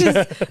other, which is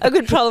a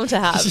good problem to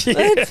have.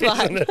 It's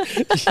fine.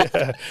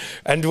 Yeah.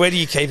 And where do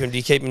you keep him? Do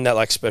you keep him in that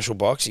like special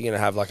box? Are you going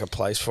to have like a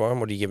place for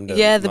him, or do you give him to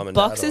Yeah, mum the and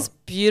box dad, is or?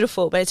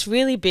 beautiful, but it's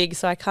really big,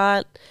 so I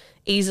can't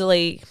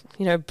easily,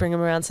 bring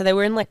them around. So they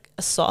were in like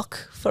a sock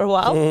for a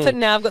while, but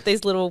now I've got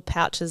these little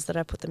pouches that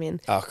I put them in.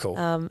 Oh, cool.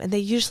 And they're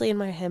usually in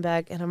my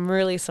handbag, and I'm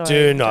really sorry. Do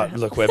I don't not have-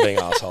 look. We're being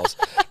assholes.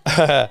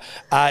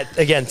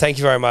 Again, thank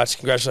you very much.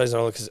 Congratulations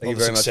on all the you very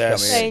much for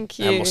success. coming in. Thank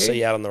you. And we'll see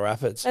you out on the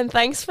rapids. And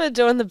thanks for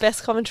doing the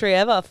best commentary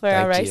ever for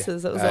our Thank you.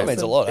 races. It was That awesome.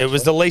 means a lot. It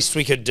was the least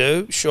we could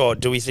do. Sure.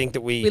 Do we think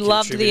that we We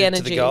loved the contributed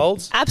energy. to the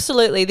golds?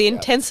 Absolutely. The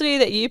intensity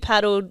that you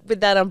paddled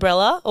with that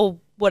umbrella or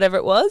whatever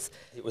it was,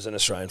 It was an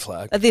Australian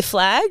flag. the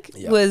flag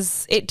Yeah.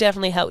 it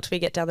definitely helped me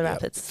get down the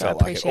rapids. So I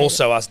Felt like it. appreciate it.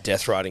 Also, us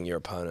death riding your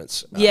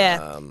opponents.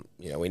 Yeah.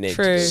 We need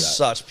True. to do that.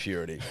 Such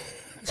purity.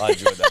 I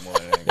enjoyed that more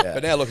than anything. Yeah.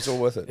 But now, look, it's all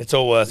worth it. It's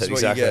all worth This it.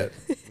 is what Exactly.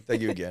 you get.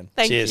 Thank you again.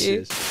 Thank Cheers.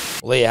 you.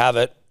 Well, there you have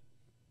it.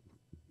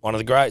 One of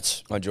the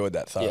greats. I enjoyed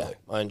that thoroughly. Yeah,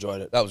 I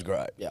enjoyed it. That was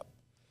great. Yeah.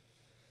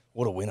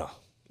 What a winner.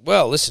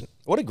 Well, listen,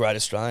 What a great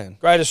Australian.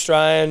 great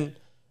Australian,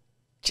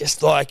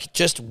 just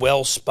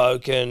well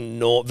spoken,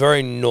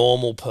 very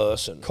normal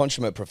person,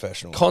 Consummate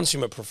professional.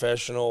 consummate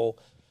professional.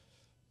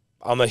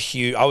 I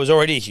was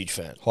already a huge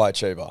fan. High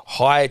achiever.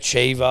 High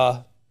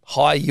achiever,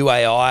 high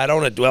UAI. I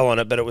don't want to dwell on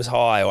it, but it was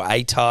high. Or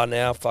ATAR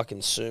now,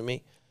 fucking sue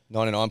me.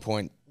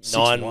 99.61.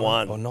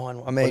 9.1 Or 9. I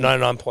Or mean,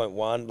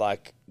 99.1.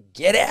 Like,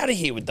 get out of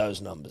here with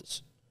those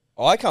numbers.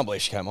 I can't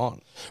believe she came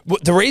on.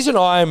 The reason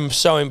I'm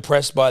so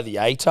impressed by the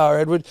ATAR,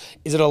 Edward,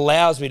 is it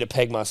allows me to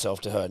peg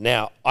myself to her.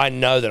 Now, I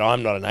know that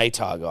I'm not an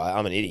ATAR guy.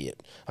 I'm an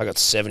idiot. I got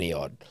 70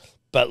 odd.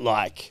 But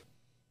like,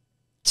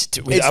 It's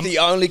the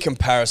only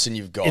comparison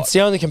you've got. it's the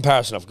only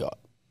comparison I've got.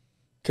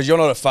 Because you're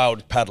not a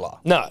failed paddler.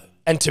 No.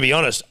 And to be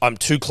honest, I'm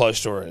too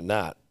close to her in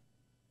that.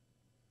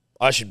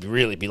 I should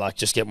really be like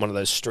just getting one of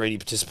those streety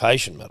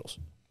participation medals.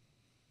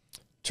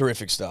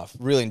 Terrific stuff.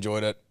 Really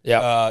enjoyed it.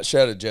 Yeah.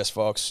 Shout out to Jess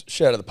Fox.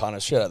 Shout out to the punter.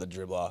 Shout out to the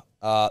dribbler.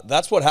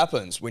 That's what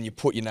happens when you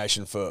put your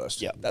nation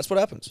first. Yeah. That's what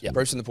happens. Yeah.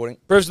 Proof's in the pudding.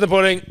 Proofs in the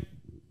pudding.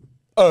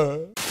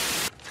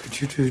 Could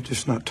you two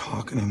just not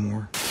talk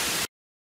anymore?